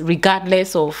blacks,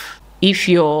 regardless of if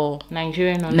you're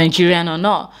Nigerian or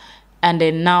not. And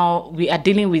then now we are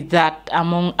dealing with that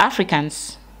among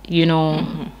Africans, you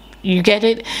know. You get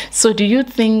it? So do you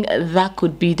think that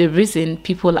could be the reason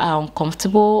people are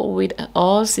uncomfortable with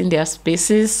us in their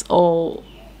spaces, or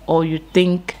or you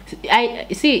think? I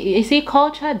see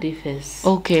culture differs.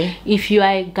 Okay. If you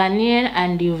are a Ghanaian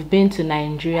and you've been to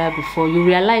Nigeria before, you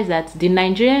realize that the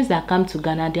Nigerians that come to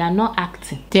Ghana, they are not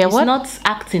acting. It's not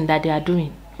acting that they are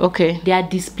doing. Okay. They are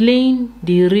displaying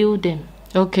the real them.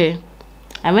 Okay.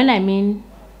 And when I mean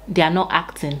they are not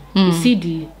acting, you see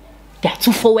they are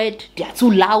too forward, they are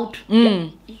too loud.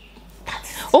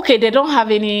 Okay, they don't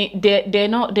have any. They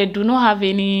do not have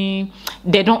any.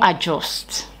 They don't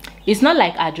adjust. It's not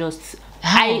like adjust.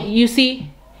 You see,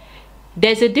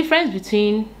 there's a difference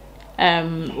between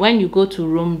when you go to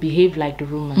Rome, behave like the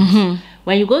Romans.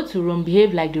 When you go to Rome,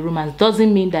 behave like the Romans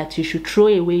doesn't mean that you should throw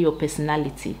away your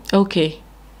personality. Okay.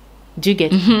 Do you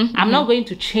get? I'm not going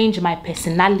to change my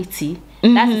personality.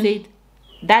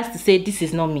 That's to say this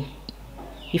is not me.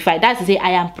 That's to say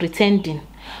I am pretending,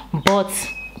 but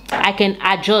I can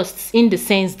adjust in the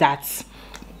sense that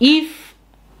if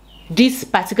this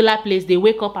particular place, they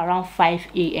wake up around 5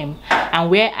 a.m. and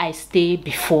where I stay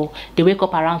before, they wake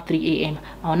up around 3 a.m.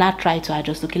 I will not try to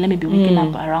adjust. Okay, let me be waking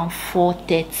up around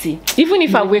 4:30. Even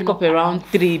if I wake up around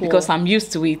 3 because I'm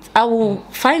used to it, I will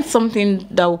find something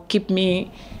that will keep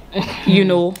me, you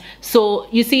know. So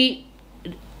you see,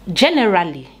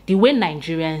 generally, the way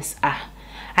Nigerians are,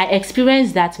 I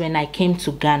experienced that when I came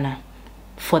to Ghana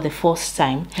for the first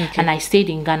time. And I stayed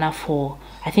in Ghana for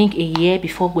I think a year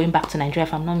before going back to Nigeria,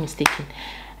 if I'm not mistaken.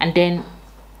 And then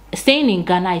staying in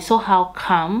Ghana, I saw how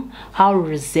calm, how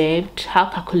reserved, how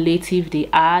calculative they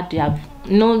are. They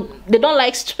don't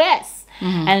like stress.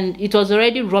 And it was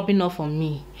already rubbing off on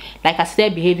me. Like I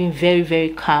started behaving very, very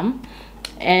calm.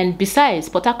 And besides,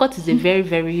 Port Harcourt is a very,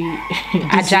 very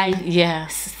agile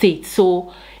state.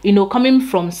 So, coming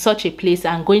from such a place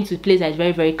and going to a place that is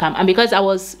very, very calm. And because I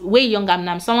was way younger,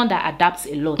 I'm someone that adapts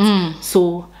a lot.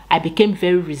 So I became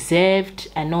very reserved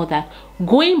and all that.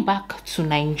 Going back to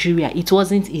Nigeria, it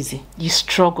wasn't easy. You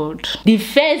struggled. The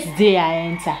first day I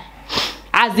entered,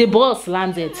 as the bus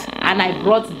landed, and I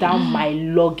brought down my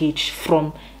luggage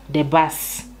from the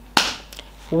bus.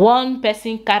 One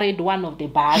person carried one of the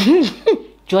bags.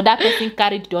 The other person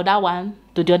carried the other one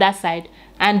to the other side.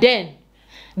 And then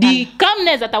the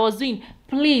calmness that I was doing,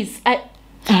 please,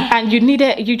 and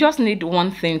you just need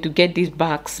one thing to get these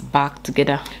bags back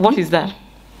together. What is that?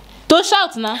 To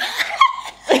shout now.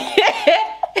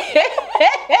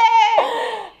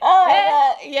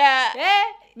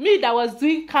 Me that was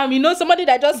doing calm, somebody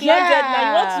that just landed now,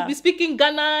 you want to be speaking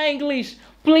Ghana English.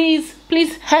 Please,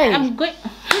 hey, I'm going.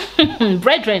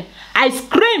 Brethren, I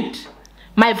screamed.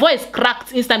 My voice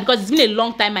cracked instant because it's been a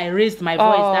long time I raised my voice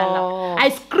that loud. I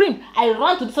screamed. I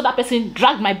ran to this other person,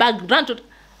 dragged my bag, ran to.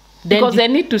 Because they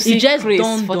need to see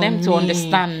grace for them to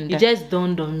understand. It just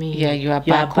dawned on me. Yeah, you are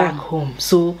back home.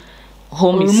 So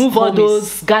remove all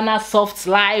those Ghana soft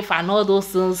life and all those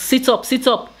things. Sit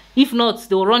up. If not,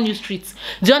 they will run you streets.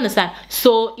 Do you understand?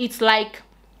 So it's like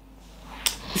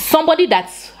somebody that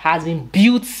has been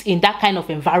built in that kind of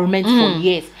environment for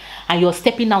years, and you're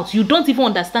stepping out, you don't even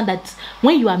understand that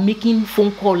when you are making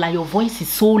phone call and your voice is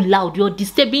so loud, you're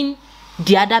disturbing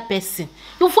the other person.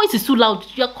 Your voice is too loud,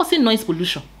 you're causing noise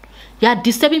pollution. You are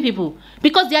disturbing people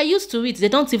because they are used to it. They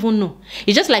don't even know.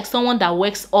 It's just like someone that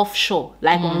works offshore,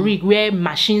 like on rig, where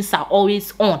machines are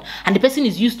always on, and the person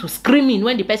is used to screaming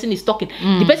when the person is talking.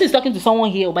 The person is talking to someone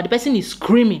here, but the person is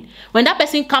screaming. When that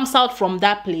person comes out from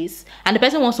that place and the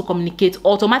person wants to communicate,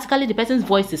 automatically the person's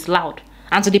voice is loud.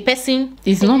 And to the person,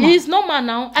 it's normal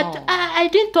now. I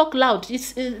didn't talk loud.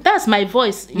 That's my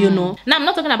voice, Now I'm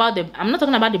not talking about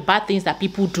the bad things that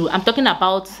people do. I'm talking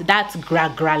about that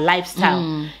gra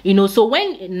lifestyle. So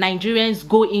when Nigerians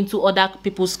go into other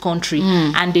people's country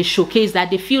and they showcase that,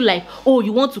 they feel like, oh,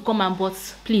 you want to come and but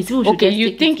please.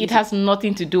 You think it has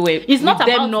nothing to do with it's not with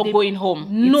about them not going home.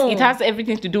 No, it has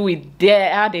everything to do with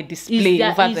how they display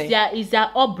over there. It's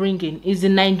their upbringing. It's the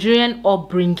Nigerian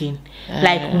upbringing.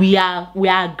 Like we are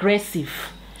aggressive.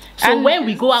 So and when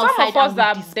we go outside, some of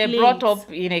us they're brought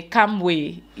up in a calm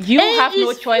way. You have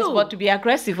no choice but to be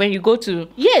aggressive when you go to.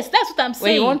 Yes, that's what I'm saying.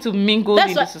 When you want to mingle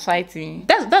in the society.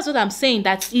 That's what I'm saying.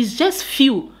 That is just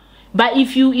few. But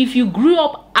if you grew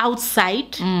up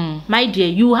outside, my dear,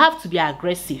 you have to be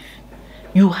aggressive.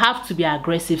 You have to be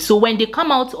aggressive. So when they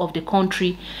come out of the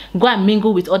country, go and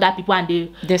mingle with other people, and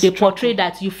they portray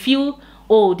that, you feel,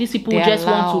 oh, these people just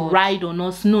want to ride on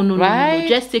us. No.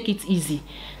 Just take it easy.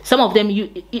 Some of them,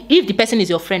 if the person is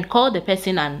your friend, call the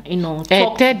person and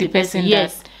talk to the person.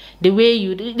 Yes, the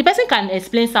way the person can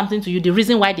explain something to you, the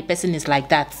reason why the person is like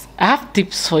that. I have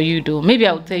tips for you though. Maybe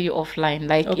I'll tell you offline.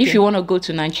 Like if you want to go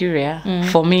to Nigeria,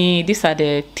 for me, these are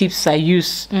the tips I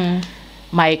use.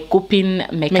 My coping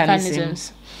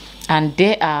mechanisms. And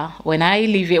there are, when I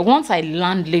leave here, once I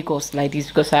land Lagos like this,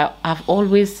 because I've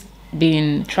always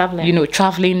been Traveling. you know,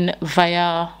 traveling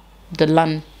via the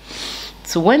land.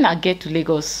 So when I get to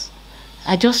Lagos,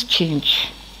 I just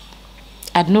change.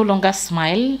 I no longer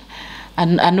smile,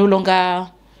 and I no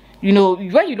longer, you know,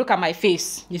 when you look at my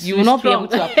face, you will not be able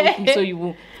to approach me. So you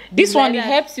will. This one, it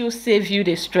helps you save you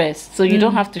the stress, so you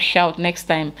don't have to shout next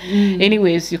time.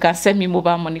 Anyways, you can send me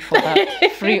mobile money for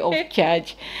that, free of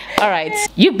charge. All right,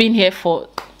 you've been here for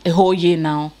a whole year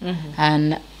now,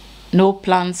 and no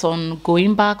plans on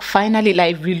going back. Finally,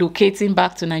 like relocating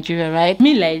back to Nigeria, right?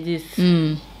 Me like this.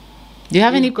 Do you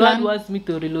have any God plan? wants me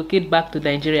to relocate back to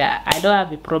Nigeria, I don't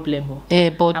have a problem.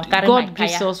 But God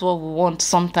gives us what we want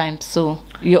sometimes. So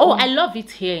I love it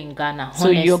here in Ghana. Honestly. So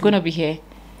you're gonna be here?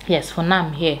 Yes, for now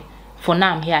I'm here.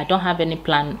 I don't have any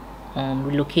plan on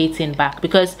relocating back,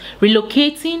 because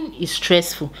relocating is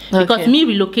stressful. Because me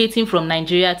relocating from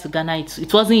Nigeria to Ghana,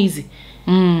 it wasn't easy.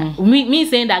 Me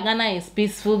saying that Ghana is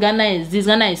peaceful, Ghana is this,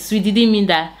 Ghana is sweet, didn't mean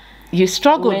that you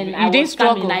struggled. When I didn't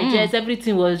struggle.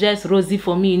 Everything was just rosy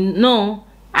for me. No,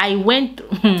 I went.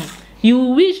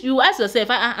 You ask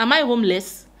yourself, am I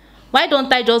homeless? Why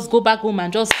don't I just go back home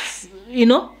and just, you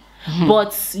know?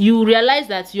 But you realize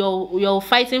that you're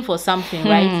fighting for something,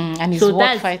 right? And it's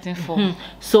worth fighting for.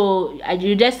 So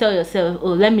you just tell yourself,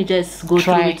 oh, let me just go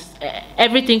through it.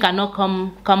 Everything cannot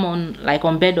come on like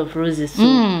on bed of roses.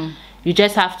 So you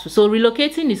just have to. So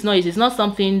relocating is not easy. It's not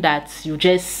something that you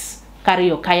just carry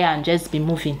your kaya and just be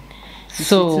moving.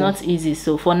 So it's not easy.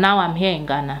 So for now, I'm here in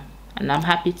Ghana, and I'm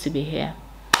happy to be here.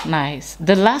 Nice.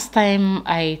 The last time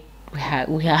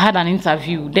we had an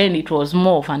interview, then it was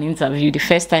more of an interview. The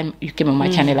first time you came on my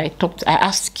channel, I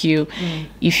asked you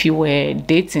if you were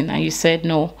dating, and you said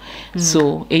no.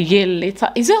 So a year later,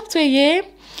 is it up to a year?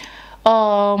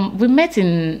 We met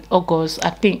in August, I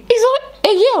think. It's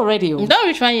a year already. Don't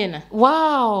reach 1 year now.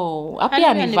 Wow, happy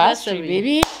anniversary,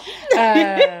 baby.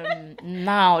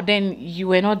 Now then, you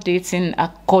were not dating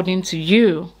according to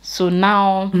you. So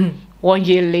now 1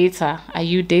 year later, are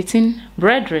you dating?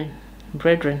 Brethren,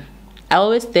 I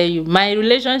always tell you, my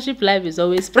relationship life is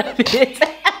always private.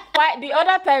 Why the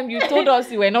other time you told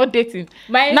us you were not dating?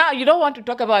 Now you don't want to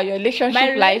talk about your relationship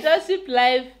life. My relationship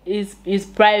life is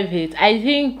private. I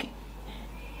think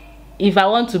if I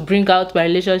want to bring out my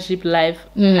relationship life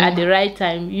at the right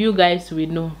time, you guys will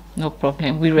know. No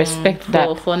problem. We respect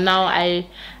that. For now, I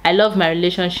love my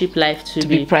relationship life to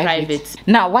be private.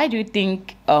 Now, why do you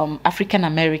think African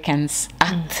Americans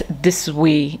act this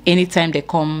way anytime they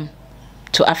come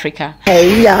to Africa?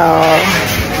 Hey y'all,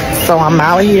 so I'm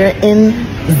out here in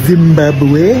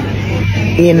Zimbabwe,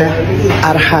 in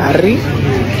Harare,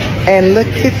 and look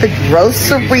at the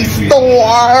grocery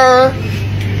store.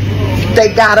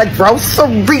 They got a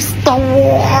grocery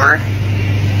store.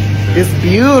 It's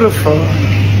beautiful.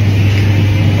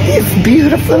 It's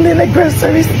beautiful in a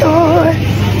grocery store.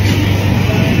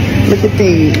 Look at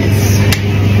these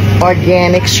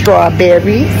organic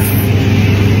strawberries.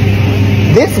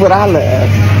 This is what I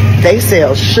love. They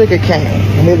sell sugar cane,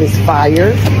 and it is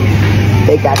fire.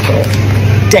 They got the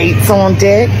dates on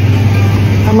deck.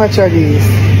 How much are these?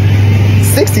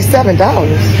 $67.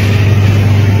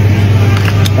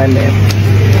 Wait a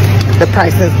minute. The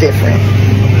price is different,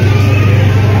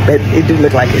 but it do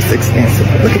look like it's expensive.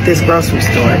 Look at this grocery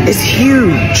store. It's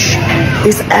huge.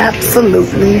 It's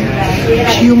absolutely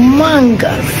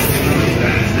humongous.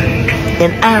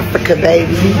 In Africa,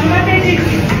 baby.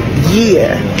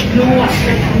 Yeah.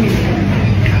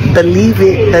 Believe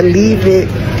it, believe it,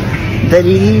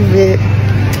 believe it,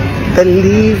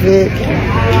 believe it.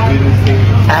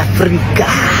 Africa.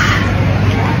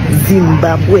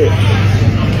 Zimbabwe.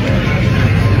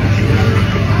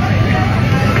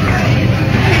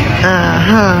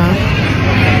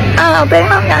 Oh, baby,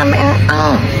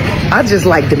 I just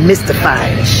like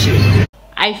demystifying shit.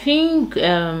 I think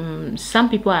some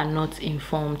people are not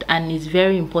informed, and it's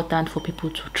very important for people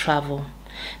to travel.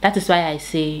 That is why I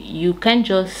say you can't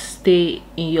just stay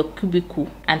in your cubicle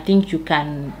and think you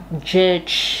can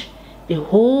judge a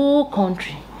whole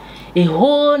country, a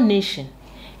whole nation,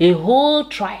 a whole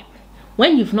tribe,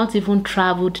 when you've not even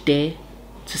traveled there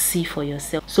to see for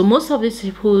yourself. So most of these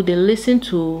people, they listen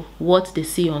to what they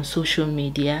see on social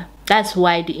media. That's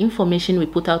why the information we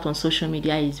put out on social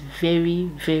media is very,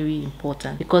 very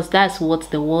important, because that's what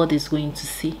the world is going to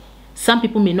see. Some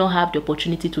people may not have the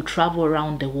opportunity to travel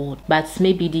around the world, but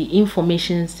maybe the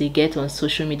information they get on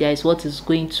social media is what is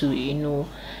going to, you know,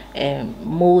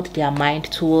 mold their mind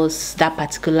towards that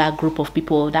particular group of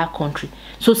people or that country.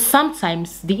 So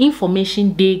sometimes the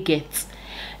information they get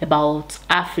about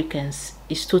Africans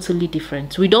is totally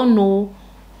different. We don't know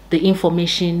the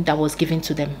information that was given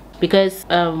to them. because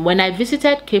when I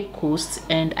visited Cape Coast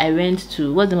and I went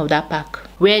to, what's the name of that park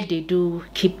where they do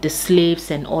keep the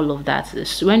slaves and all of that,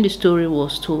 when the story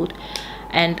was told,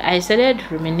 and I started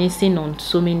reminiscing on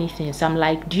so many things. I'm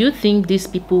like, do you think these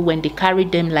people, when they carry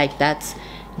them like that,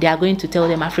 they are going to tell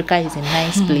them Africa is a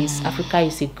nice place, Africa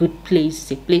is a good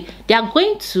place, it's a place? They are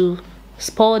going to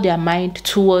spoil their mind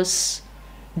towards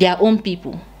their own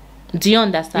people. Do you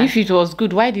understand? If it was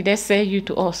good, why did they sell you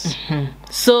to us?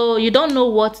 So you don't know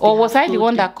what. Or was I the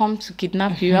one that come to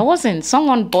kidnap you? I wasn't.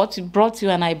 Someone brought you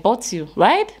and I bought you,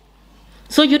 right?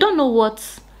 So you don't know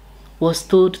what was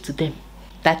told to them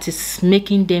that is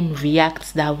making them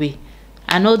react that way.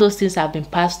 And all those things have been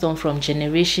passed on from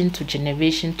generation to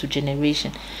generation to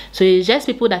generation. So it's just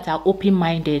people that are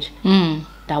open-minded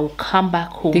that will come back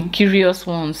home. The curious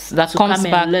ones that comes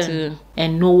back to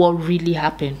and know what really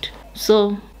happened.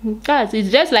 So guys,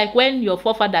 it's just like when your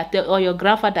forefather or your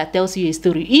grandfather tells you a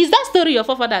story. Is that story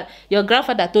your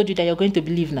grandfather told you that you're going to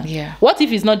believe now? Yeah. What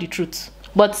if it's not the truth?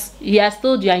 But he has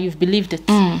told you and you've believed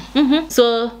it.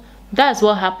 So that's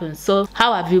what happens. So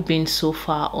how have you been so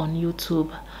far on YouTube?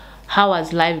 How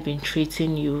has life been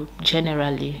treating you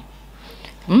generally?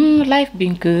 Life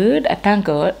been good, I thank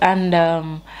God. And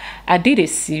I did a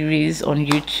series on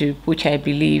YouTube, which I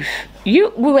believe we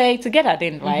were together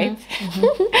then, right?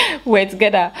 We were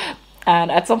together,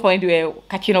 and at some point we were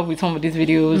catching up with some of these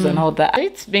videos and all that.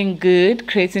 It's been good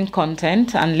creating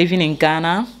content and living in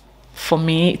Ghana. For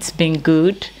me, it's been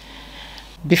good.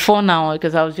 Before now,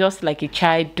 because I was just like a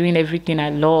child doing everything I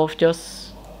love,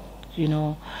 just, you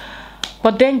know.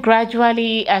 But then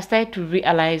gradually I started to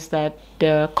realize that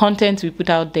the content we put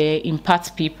out there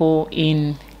impacts people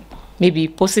in maybe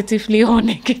positively or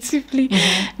negatively.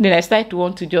 Then I started to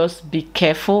want to just be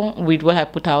careful with what I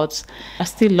put out. I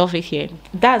still love it here.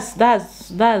 That's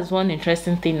one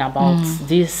interesting thing about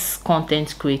this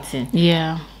content creating.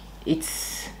 Yeah. It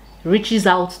reaches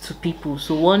out to people.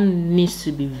 So one needs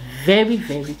to be very,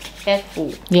 very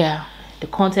careful. Yeah. The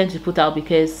content you put out,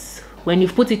 because when you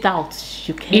put it out,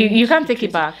 you can't take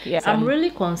it back. Yeah. I'm really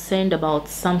concerned about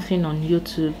something on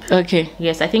YouTube. Okay.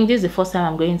 Yes, I think this is the first time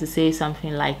I'm going to say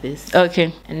something like this.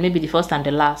 Okay. And maybe the first and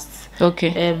the last.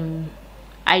 Okay.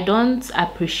 I don't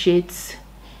appreciate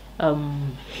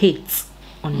hate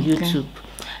on YouTube,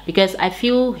 because I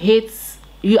feel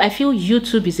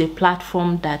YouTube is a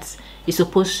platform that is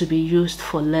supposed to be used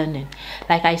for learning.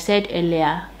 Like I said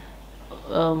earlier,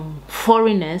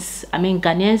 foreigners, I mean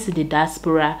Ghanaians in the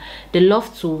diaspora, they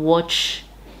love to watch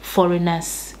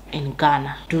foreigners in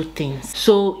Ghana do things.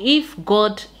 So if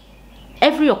God,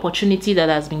 every opportunity that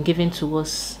has been given to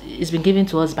us is been given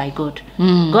to us by God.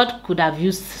 God could have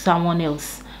used someone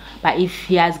else, but if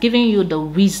he has given you the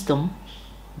wisdom,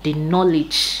 the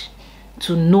knowledge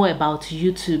to know about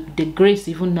YouTube, the grace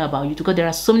to even know about YouTube, because there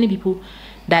are so many people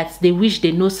that they wish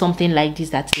they know something like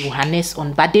this that they will harness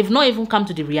on, but they've not even come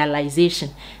to the realization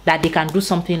that they can do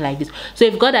something like this. So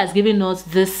if God has given us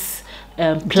this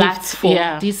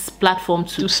platform, this platform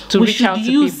to we reach should out to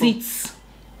use people. it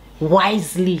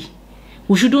wisely.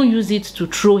 We shouldn't use it to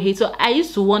throw hate. So I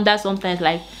used to wonder sometimes,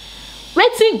 like,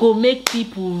 wetin go make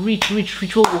people rich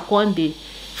go one day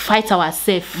fight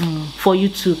ourselves for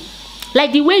YouTube?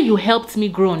 Like the way you helped me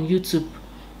grow on YouTube.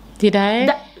 Did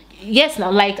I? Yes,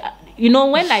 now, like, you know,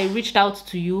 when I reached out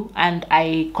to you and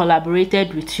I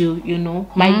collaborated with you, you know,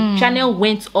 my channel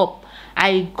went up.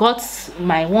 I got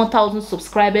my 1,000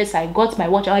 subscribers. I got my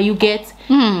watch hour. You get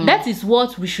that is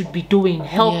what we should be doing,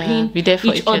 helping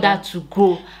each other to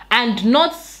grow and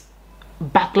not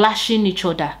backlashing each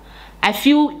other. I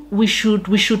feel we should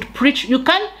preach. You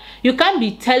can't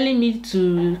be telling me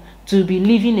to be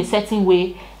living a certain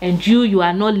way and you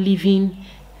are not living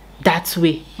that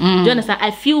way. Do you understand?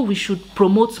 I feel we should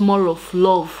promote more of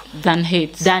love than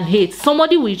hate.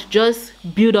 Somebody will just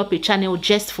build up a channel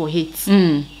just for hate.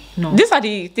 No. These are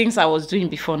the things I was doing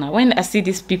before. Now when I see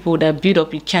these people that build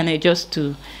up a channel just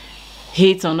to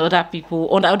hate on other people,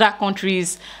 on other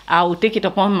countries, I will take it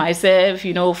upon myself,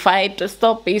 you know, fight to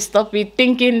stop it,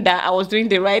 thinking that I was doing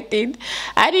the right thing.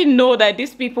 I didn't know that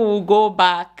these people will go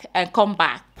back and come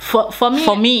back.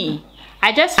 For me,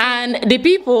 I just, and the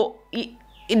people,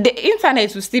 the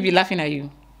internet will still be laughing at you.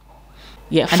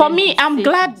 Yeah, for me, I'm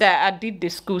glad that I did the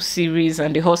school series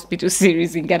and the hospital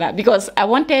series in Ghana, because I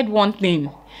wanted one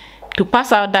thing to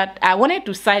pass out, that I wanted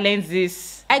to silence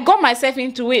this. I got myself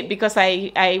into it because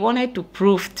I wanted to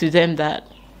prove to them that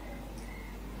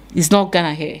it's not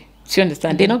Ghana here. Do you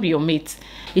understand? They not be your mates.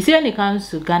 You see, when it comes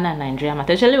to Ghana and Nigeria,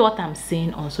 especially what I'm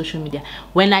seeing on social media,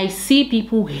 when I see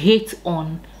people hate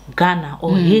on Ghana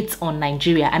or hate on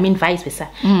Nigeria, I mean vice versa,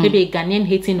 maybe a Ghanaian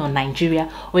hating on Nigeria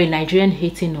or a Nigerian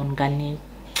hating on Ghanaian,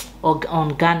 or on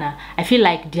Ghana, I feel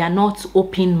like they are not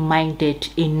open-minded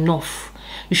enough.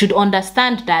 You should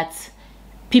understand that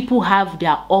people have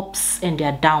their ups and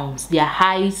their downs, their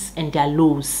highs and their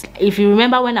lows. If you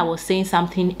remember when I was saying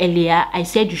something earlier, I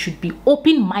said you should be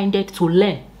open-minded to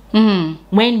learn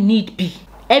when need be.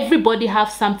 Everybody have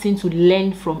something to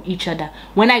learn from each other.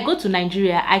 When I go to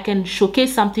Nigeria, I can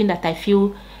showcase something that I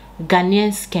feel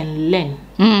Ghanaians can learn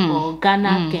or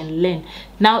Ghana can learn.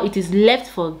 Now it is left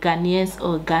for Ghanaians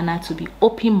or Ghana to be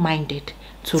open-minded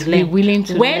to learn. Be willing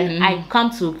to when learn. I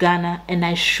come to Ghana and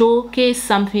I showcase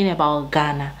something about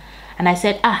Ghana and I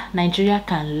said, Nigeria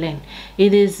can learn,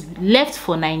 it is left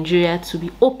for Nigeria to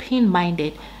be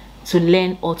open-minded to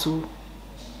learn or to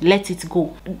let it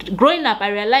go. Growing up, I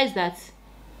realized that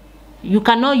you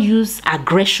cannot use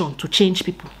aggression to change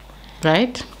people.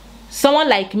 Right? Someone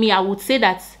like me, I would say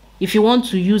that if you want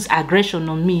to use aggression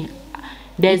on me,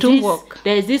 there's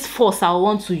this force I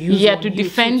want to use on to you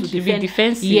defend, to be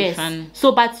defensive. Yes.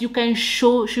 So, but you can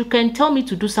tell me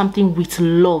to do something with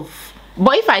love.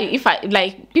 But if I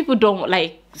like, people don't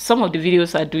like some of the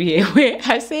videos I do here where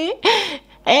I say,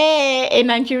 hey, a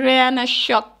Nigerian is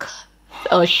shocked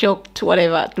or shocked,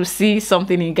 whatever, to see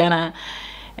something in Ghana.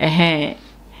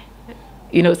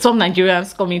 You know, some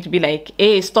Nigerians coming to be like,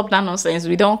 hey, stop that nonsense,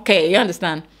 we don't care, you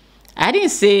understand? I didn't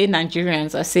say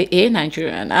Nigerians, I say a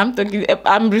Nigerian.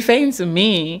 I'm referring to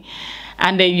me.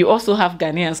 And then you also have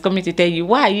Ghanaians coming to tell you,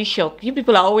 why are you shocked? You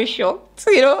people are always shocked,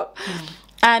 you know?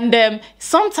 And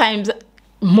sometimes,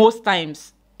 most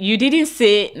times, you didn't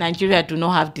say Nigeria do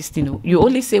not have this thing. You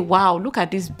only say, wow, look at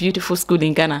this beautiful school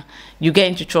in Ghana. You get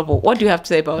into trouble. What do you have to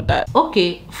say about that?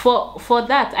 Okay, for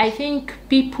that, I think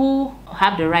people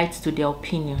have the right to their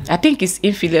opinion. I think it's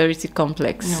inferiority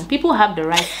complex. No, people have the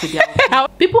right to their opinion.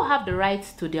 People have the right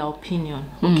to their opinion.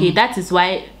 Okay, that is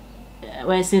why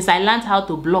since I learned how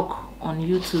to blog on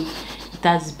YouTube, it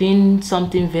has been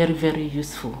something very, very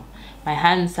useful. My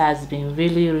hands has been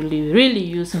really, really, really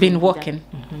useful. Been working.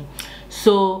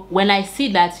 So when I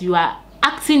see that you are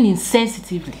acting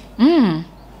insensitively,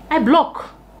 I block.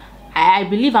 I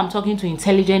believe I'm talking to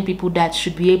intelligent people that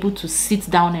should be able to sit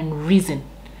down and reason.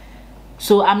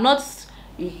 So I'm not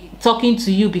talking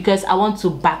to you because I want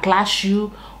to backlash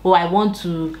you or I want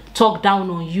to talk down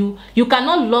on you. You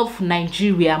cannot love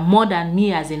Nigeria more than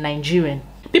me as a Nigerian.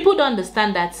 People don't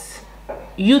understand that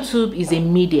YouTube is a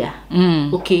media.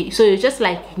 Okay, so it's just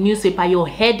like newspaper. Your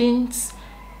headings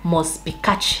must be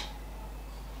catchy.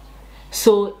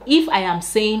 So if I am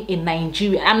saying in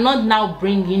Nigeria, I'm not now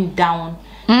bringing down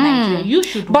Nigeria. You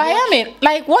should. But I mean,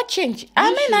 like, what change?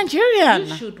 I'm a Nigerian.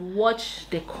 You should watch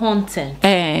the content.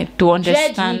 To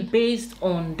understand. Judge me based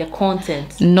on the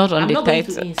content. Not on I'm the not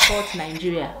title. going to insult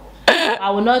Nigeria. I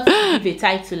will not give a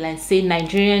title and say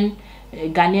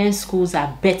Ghanaian schools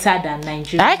are better than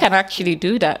Nigeria. I can actually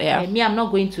do that, yeah. Me, I'm not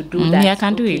going to do that. Me, I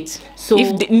can do it. So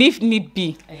if need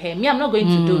be. Me, I'm not going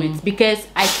to do it because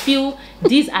I feel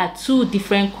these are two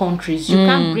different countries. You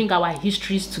can't bring our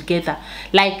histories together.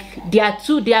 Like they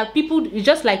are people,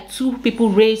 just like two people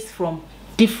raised from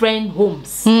different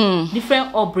homes,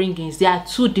 different upbringings. They are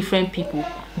two different people.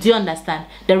 Do you understand?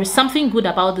 There is something good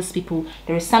about these people.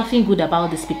 There is something good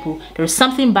about these people. There is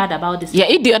something bad about this. Yeah,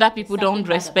 if the other people don't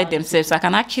respect themselves, I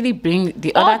can actually bring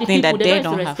the other thing that they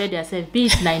don't have. Respect themselves, be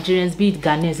it Nigerians, be it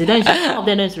Ghanaians. Some of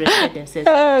them don't respect themselves.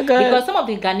 Oh, God. Because some of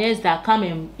the Ghanaians that come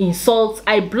and insult,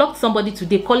 I blocked somebody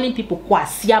today calling people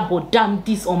kwasia bodam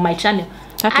this on my channel.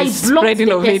 That is spreading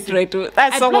of hatred.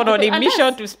 That's someone on a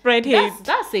mission to spread hate.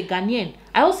 That's a Ghanaian.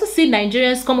 I also see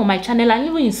Nigerians come on my channel and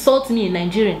even insult me in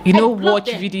Nigerian. You know,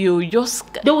 watch video,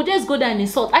 they will just go there and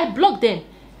insult. I block them.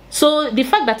 So the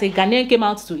fact that a Ghanaian came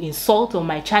out to insult on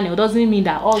my channel doesn't mean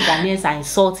that all Ghanaians are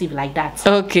insultive like that.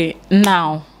 Okay,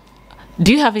 now,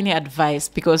 do you have any advice?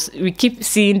 Because we keep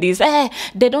seeing this.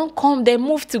 They don't come, they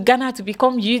move to Ghana to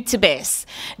become YouTubers.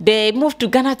 They move to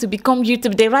Ghana to become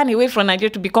YouTubers. They ran away from Nigeria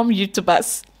to become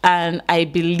YouTubers. And I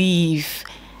believe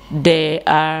there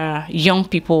are young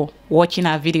people watching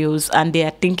our videos and they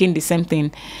are thinking the same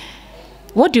thing.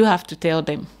 What do you have to tell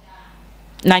them?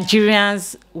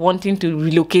 Nigerians wanting to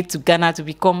relocate to Ghana to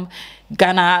become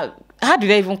Ghana, how do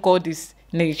they even call this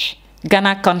niche?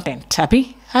 Ghana content,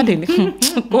 happy? How do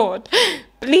they? God,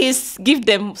 please give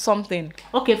them something.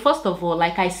 Okay, first of all,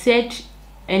 like I said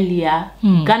earlier,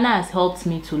 Ghana has helped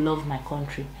me to love my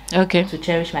country. Okay. To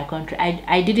cherish my country.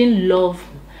 I didn't love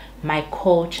my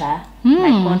culture,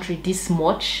 my country this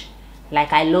much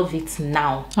like I love it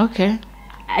now. Okay.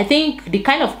 I think the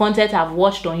kind of content I've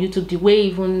watched on YouTube, the way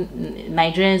even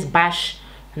Nigerians bash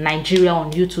Nigeria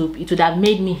on YouTube, it would have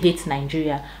made me hate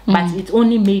Nigeria, but it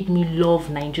only made me love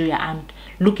Nigeria and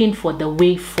looking for the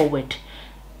way forward.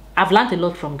 I've learned a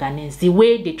lot from Ghanaians. The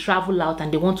way they travel out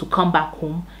and they want to come back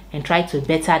home and try to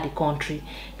better the country.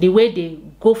 The way they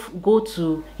go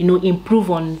to, you know, improve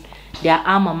on their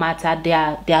alma mater,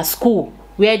 their school,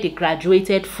 where they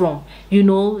graduated from. You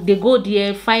know, they go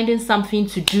there finding something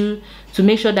to do to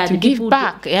make sure that to the give people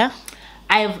back. Yeah.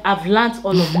 I've learned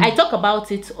all of that. I talk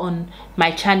about it on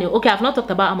my channel. Okay, I've not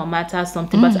talked about alma mater or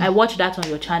something, but I watched that on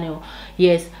your channel.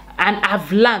 Yes, and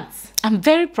I've learned. I'm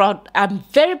very proud. I'm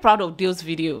very proud of those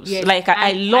videos. Yes, Like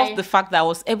I love the fact that I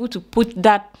was able to put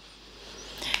that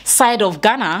side of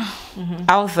Ghana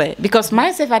out there, because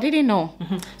myself I didn't know.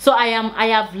 So I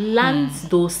have learned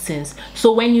those things.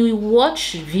 So when you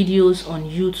watch videos on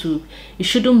YouTube, it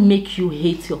shouldn't make you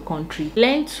hate your country.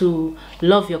 Learn to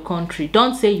love your country.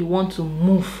 Don't say you want to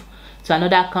move to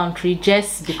another country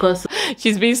just because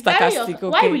She's being sarcastic.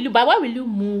 Okay. why will you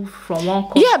move from one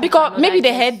country? Yeah, because to maybe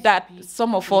another they heard that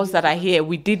some of us that are here,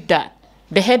 we did that.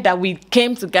 They heard that we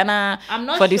came to Ghana I'm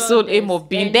not for the sure sole aim there's of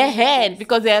being. any They heard place.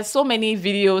 because there are so many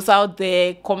videos out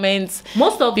there, comments.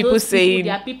 Most of people those saying.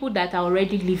 people, there are people that are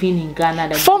already living in Ghana.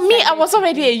 That For me, I decided was to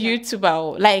already a venture.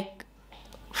 YouTuber. Like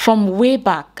from way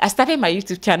back, I started my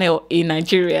YouTube channel in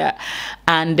Nigeria,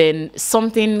 and then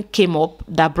something came up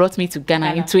that brought me to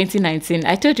Ghana in 2019.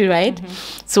 I told you, right?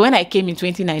 So when I came in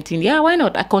 2019, yeah, why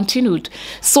not? I continued.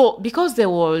 So because there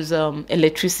was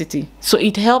electricity, so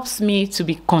it helps me to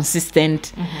be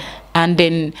consistent. And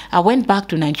then I went back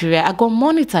to Nigeria. I got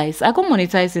monetized. I got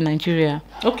monetized in Nigeria.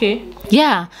 Okay.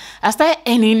 Yeah, I started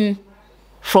earning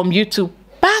from YouTube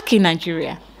back in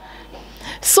Nigeria.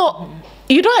 So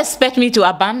you don't expect me to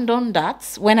abandon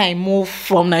that when I move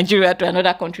from Nigeria to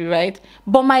another country, right?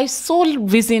 But my sole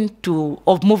reason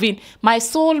of moving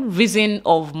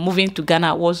to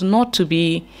Ghana was not to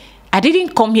be. I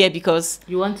didn't come here because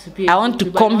You want to be. I want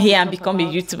to come here and become a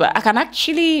YouTuber. I can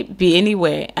actually be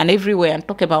anywhere and everywhere and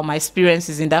talk about my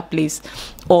experiences in that place,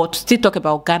 or to still talk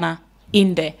about Ghana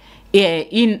in there,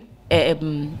 in that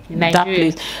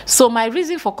Nigeria. place. So my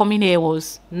reason for coming here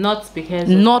was Not because.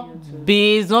 not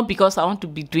because I want to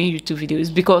be doing YouTube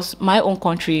videos, because my own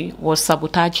country was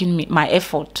sabotaging my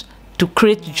effort to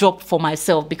create job for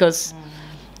myself, because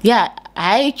yeah,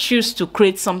 I choose to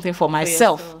create something for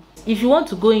myself. If you want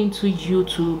to go into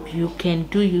YouTube, you can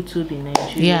do YouTube in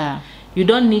Nigeria. Yeah. You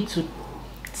don't need to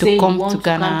say come you want to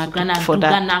Ghana to Ghana for do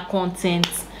that. Ghana content.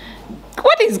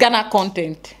 What is Ghana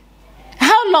content?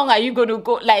 How long are you going to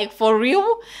go? Like, for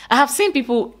real? I have seen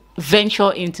people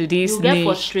venture into this You get niche,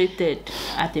 frustrated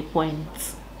at a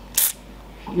point.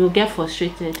 You get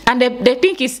frustrated. and they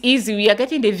think it's easy. We are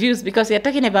getting the views because we are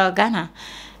talking about Ghana.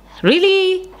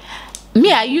 Really?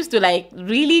 Me, I used to like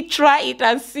really try it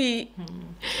and see.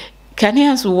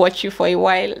 Ghanaians will watch you for a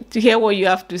while to hear what you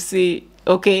have to say.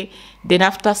 Okay, then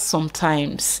after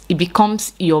sometimes it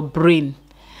becomes your brain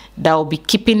that will be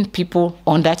keeping people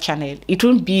on that channel. It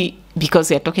won't be because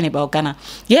they're talking about Ghana.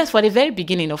 Yes, for the very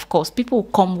beginning, of course, people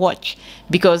will come watch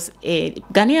because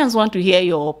Ghanaians want to hear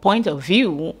your point of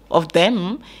view of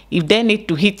them if they need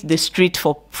to hit the street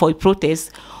for a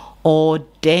protest, or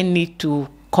they need to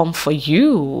come for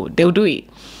you, they'll do it.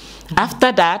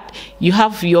 After that, you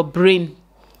have your brain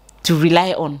to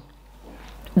rely on.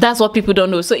 That's what people don't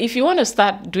know. So if you want to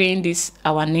start doing this,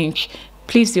 our niche,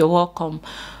 please, you're welcome.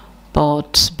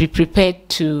 But be prepared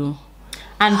to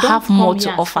And don't have come more here to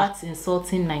and offer. start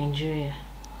insulting Nigeria.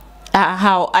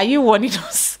 How are you warning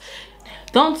us?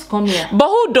 Don't come here. But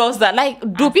who does that? Like,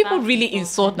 do And people start really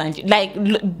insult Nigeria?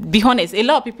 Like, be honest, a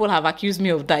lot of people have accused me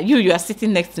of that. You are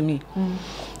sitting next to me.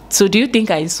 So do you think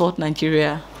I insult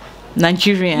Nigeria?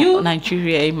 Nigeria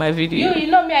in my video. You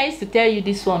know me, I used to tell you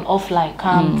this one offline.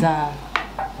 Calm down.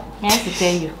 I used to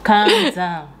tell you, calm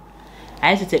down.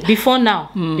 I used to tell before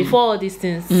now, before all these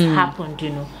things happened,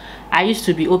 you know, I used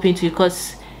to be open to you,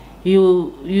 because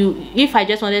you if I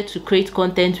just wanted to create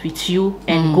content with you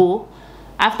and go,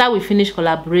 after we finish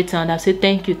collaborating, and I say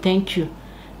thank you,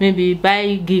 maybe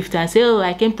buy gift and say, oh,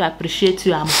 I came to appreciate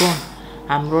you, I'm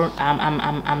gone,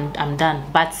 I'm done.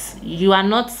 But you are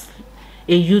not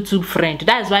a YouTube friend.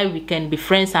 That's why we can be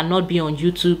friends and not be on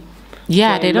YouTube.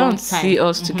 Yeah, for they a long don't time. see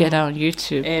us together on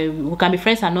YouTube. We can be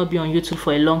friends and not be on YouTube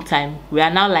for a long time. We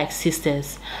are now like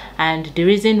sisters. And the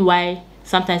reason why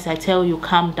sometimes I tell you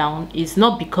calm down is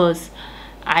not because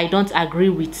I don't agree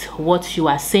with what you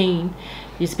are saying.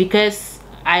 It's because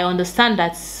I understand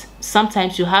that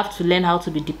sometimes you have to learn how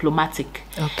to be diplomatic.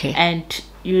 Okay. And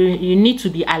you need to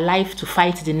be alive to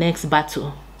fight the next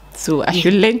battle. So I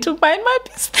should learn to mind my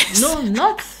business. No,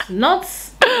 not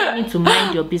need to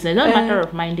mind your business. Not a matter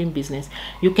of minding business.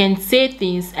 You can say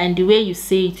things, and the way you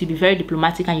say it will be very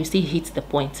diplomatic, and you still hit the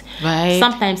point. Right.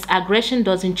 Sometimes aggression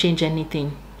doesn't change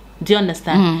anything. Do you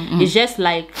understand? It's just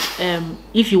like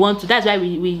if you want to, that's why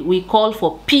we call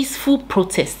for peaceful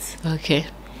protests. Okay.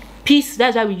 Peace,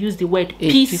 that's why we use the word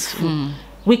peaceful.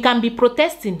 We can be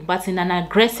protesting, but in an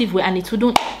aggressive way, and it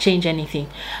wouldn't change anything.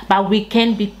 But we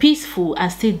can be peaceful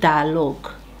and still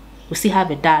dialogue. We still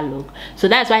have a dialogue. So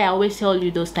that's why I always tell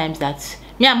you those times that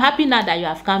me, I'm happy now that you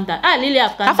have calmed down. Lily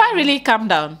have calmed down. Have I really calmed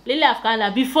down? Lily have calmed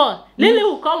down before. Lily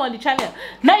will come on the channel.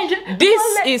 This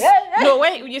is no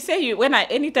when you say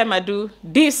anytime I do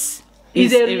this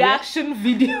is a reaction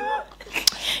video.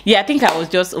 Yeah, I think I was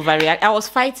just overreacting. I was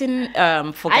fighting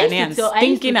for Ghanaians,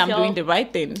 thinking I'm doing the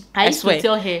right thing. I used to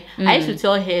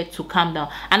tell her to calm down.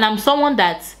 And I'm someone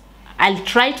that I'll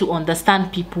try to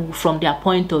understand people from their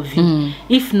point of view.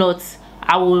 If not,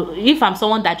 if I'm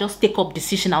someone that just take up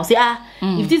decision, I'll say,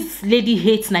 if this lady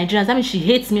hates Nigerians, I mean she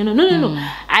hates me. No.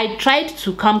 I tried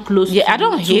to come close. Yeah, I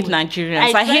don't hate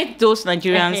Nigerians. I hate those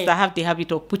Nigerians that have the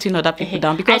habit of putting other people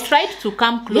down. Because I tried to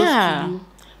come close to you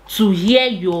to hear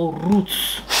your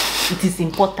roots. It is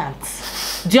important.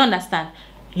 Do you understand?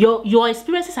 Your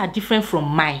experiences are different from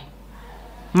mine.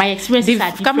 My experiences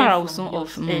are different from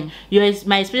yours.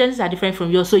 My experiences are different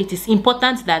from yours. So it is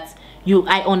important that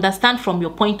I understand from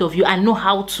your point of view and know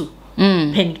how to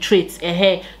penetrate.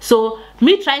 So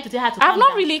me trying to tell her to I've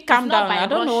not really calmed down. I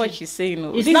don't know what she's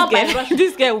saying. It's not by rushing.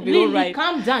 This girl will be Lily, alright.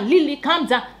 Calm down. Lily, calm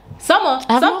down.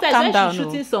 Sometimes when she's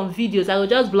shooting some videos, I will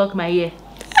just block my ear.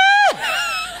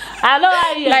 I know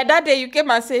how you like that day you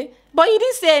came and say, but you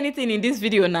didn't say anything in this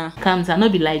video now. Calm down.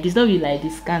 Not be like this.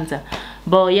 Calm down.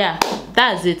 But yeah,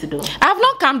 that's it though. I have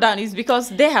not calmed down. It's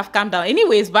because they have calmed down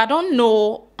anyways, but I don't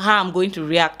know how I'm going to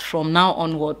react from now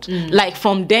onward. Like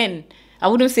from then, I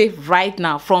wouldn't say right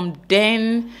now, from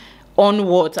then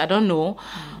onwards, I don't know.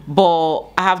 But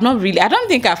I have not really, I don't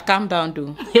think I've calmed down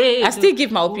though. I still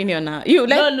give my opinion now. You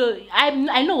like? No,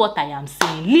 I know what I am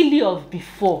saying. Lily of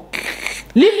before.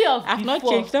 Lily of I've before. not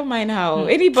changed. Don't mind how.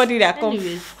 Anybody that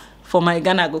comes for my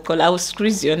Ghana go call, I will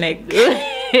squeeze your neck.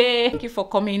 Thank you for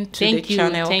coming to the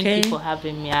channel. Thank you for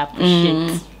having me. I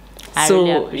appreciate it. So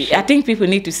really appreciate I think people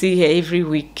need to see her every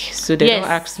week so they don't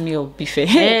ask me or be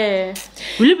fair.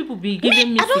 Will you people be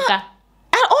giving me sika?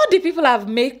 All the people I've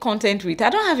made content with, I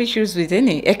don't have issues with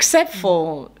any, except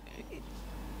for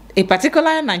a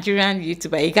particular Nigerian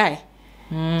YouTuber, a guy.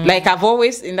 Like I've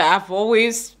always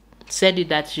said it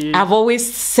that you. I've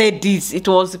always said this. It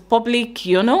was public,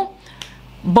 you know.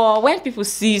 But when people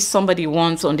see somebody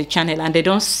once on the channel and they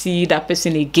don't see that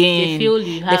person again,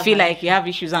 they feel like you have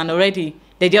issues, and already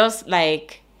they just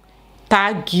like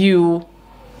tag you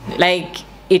like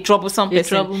a troublesome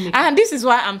person. And this is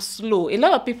why I'm slow. A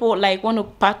lot of people like want to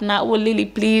partner. Oh, Lily,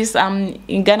 please, I'm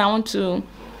in Ghana. I want to.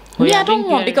 I don't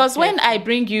want, because when I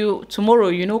bring you tomorrow,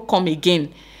 you know, come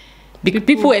again.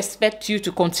 People expect you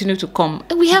to continue to come.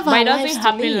 We have our lives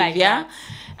to live, like that.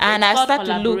 And I start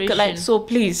to look like, so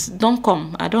please don't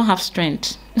come. I don't have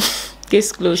strength.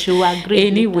 Case closed. You agree?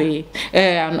 Anyway,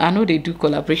 I know they do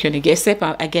collaboration again, except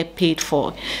I get paid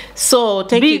for. So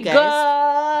thank you guys.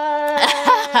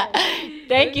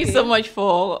 Thank you so much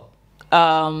for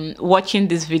watching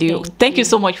this video. Thank you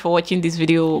so much for watching this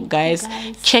video, guys.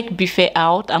 Check Bife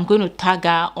out. I'm going to tag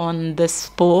her on this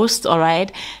post. All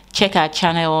right, check her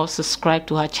channel, subscribe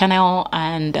to her channel,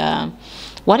 and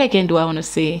what again do I want to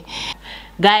say,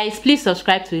 guys? Please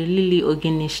subscribe to Lily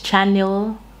Ogini's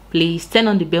channel. Please turn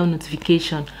on the bell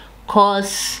notification,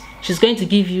 cause she's going to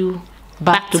give you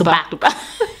back to back.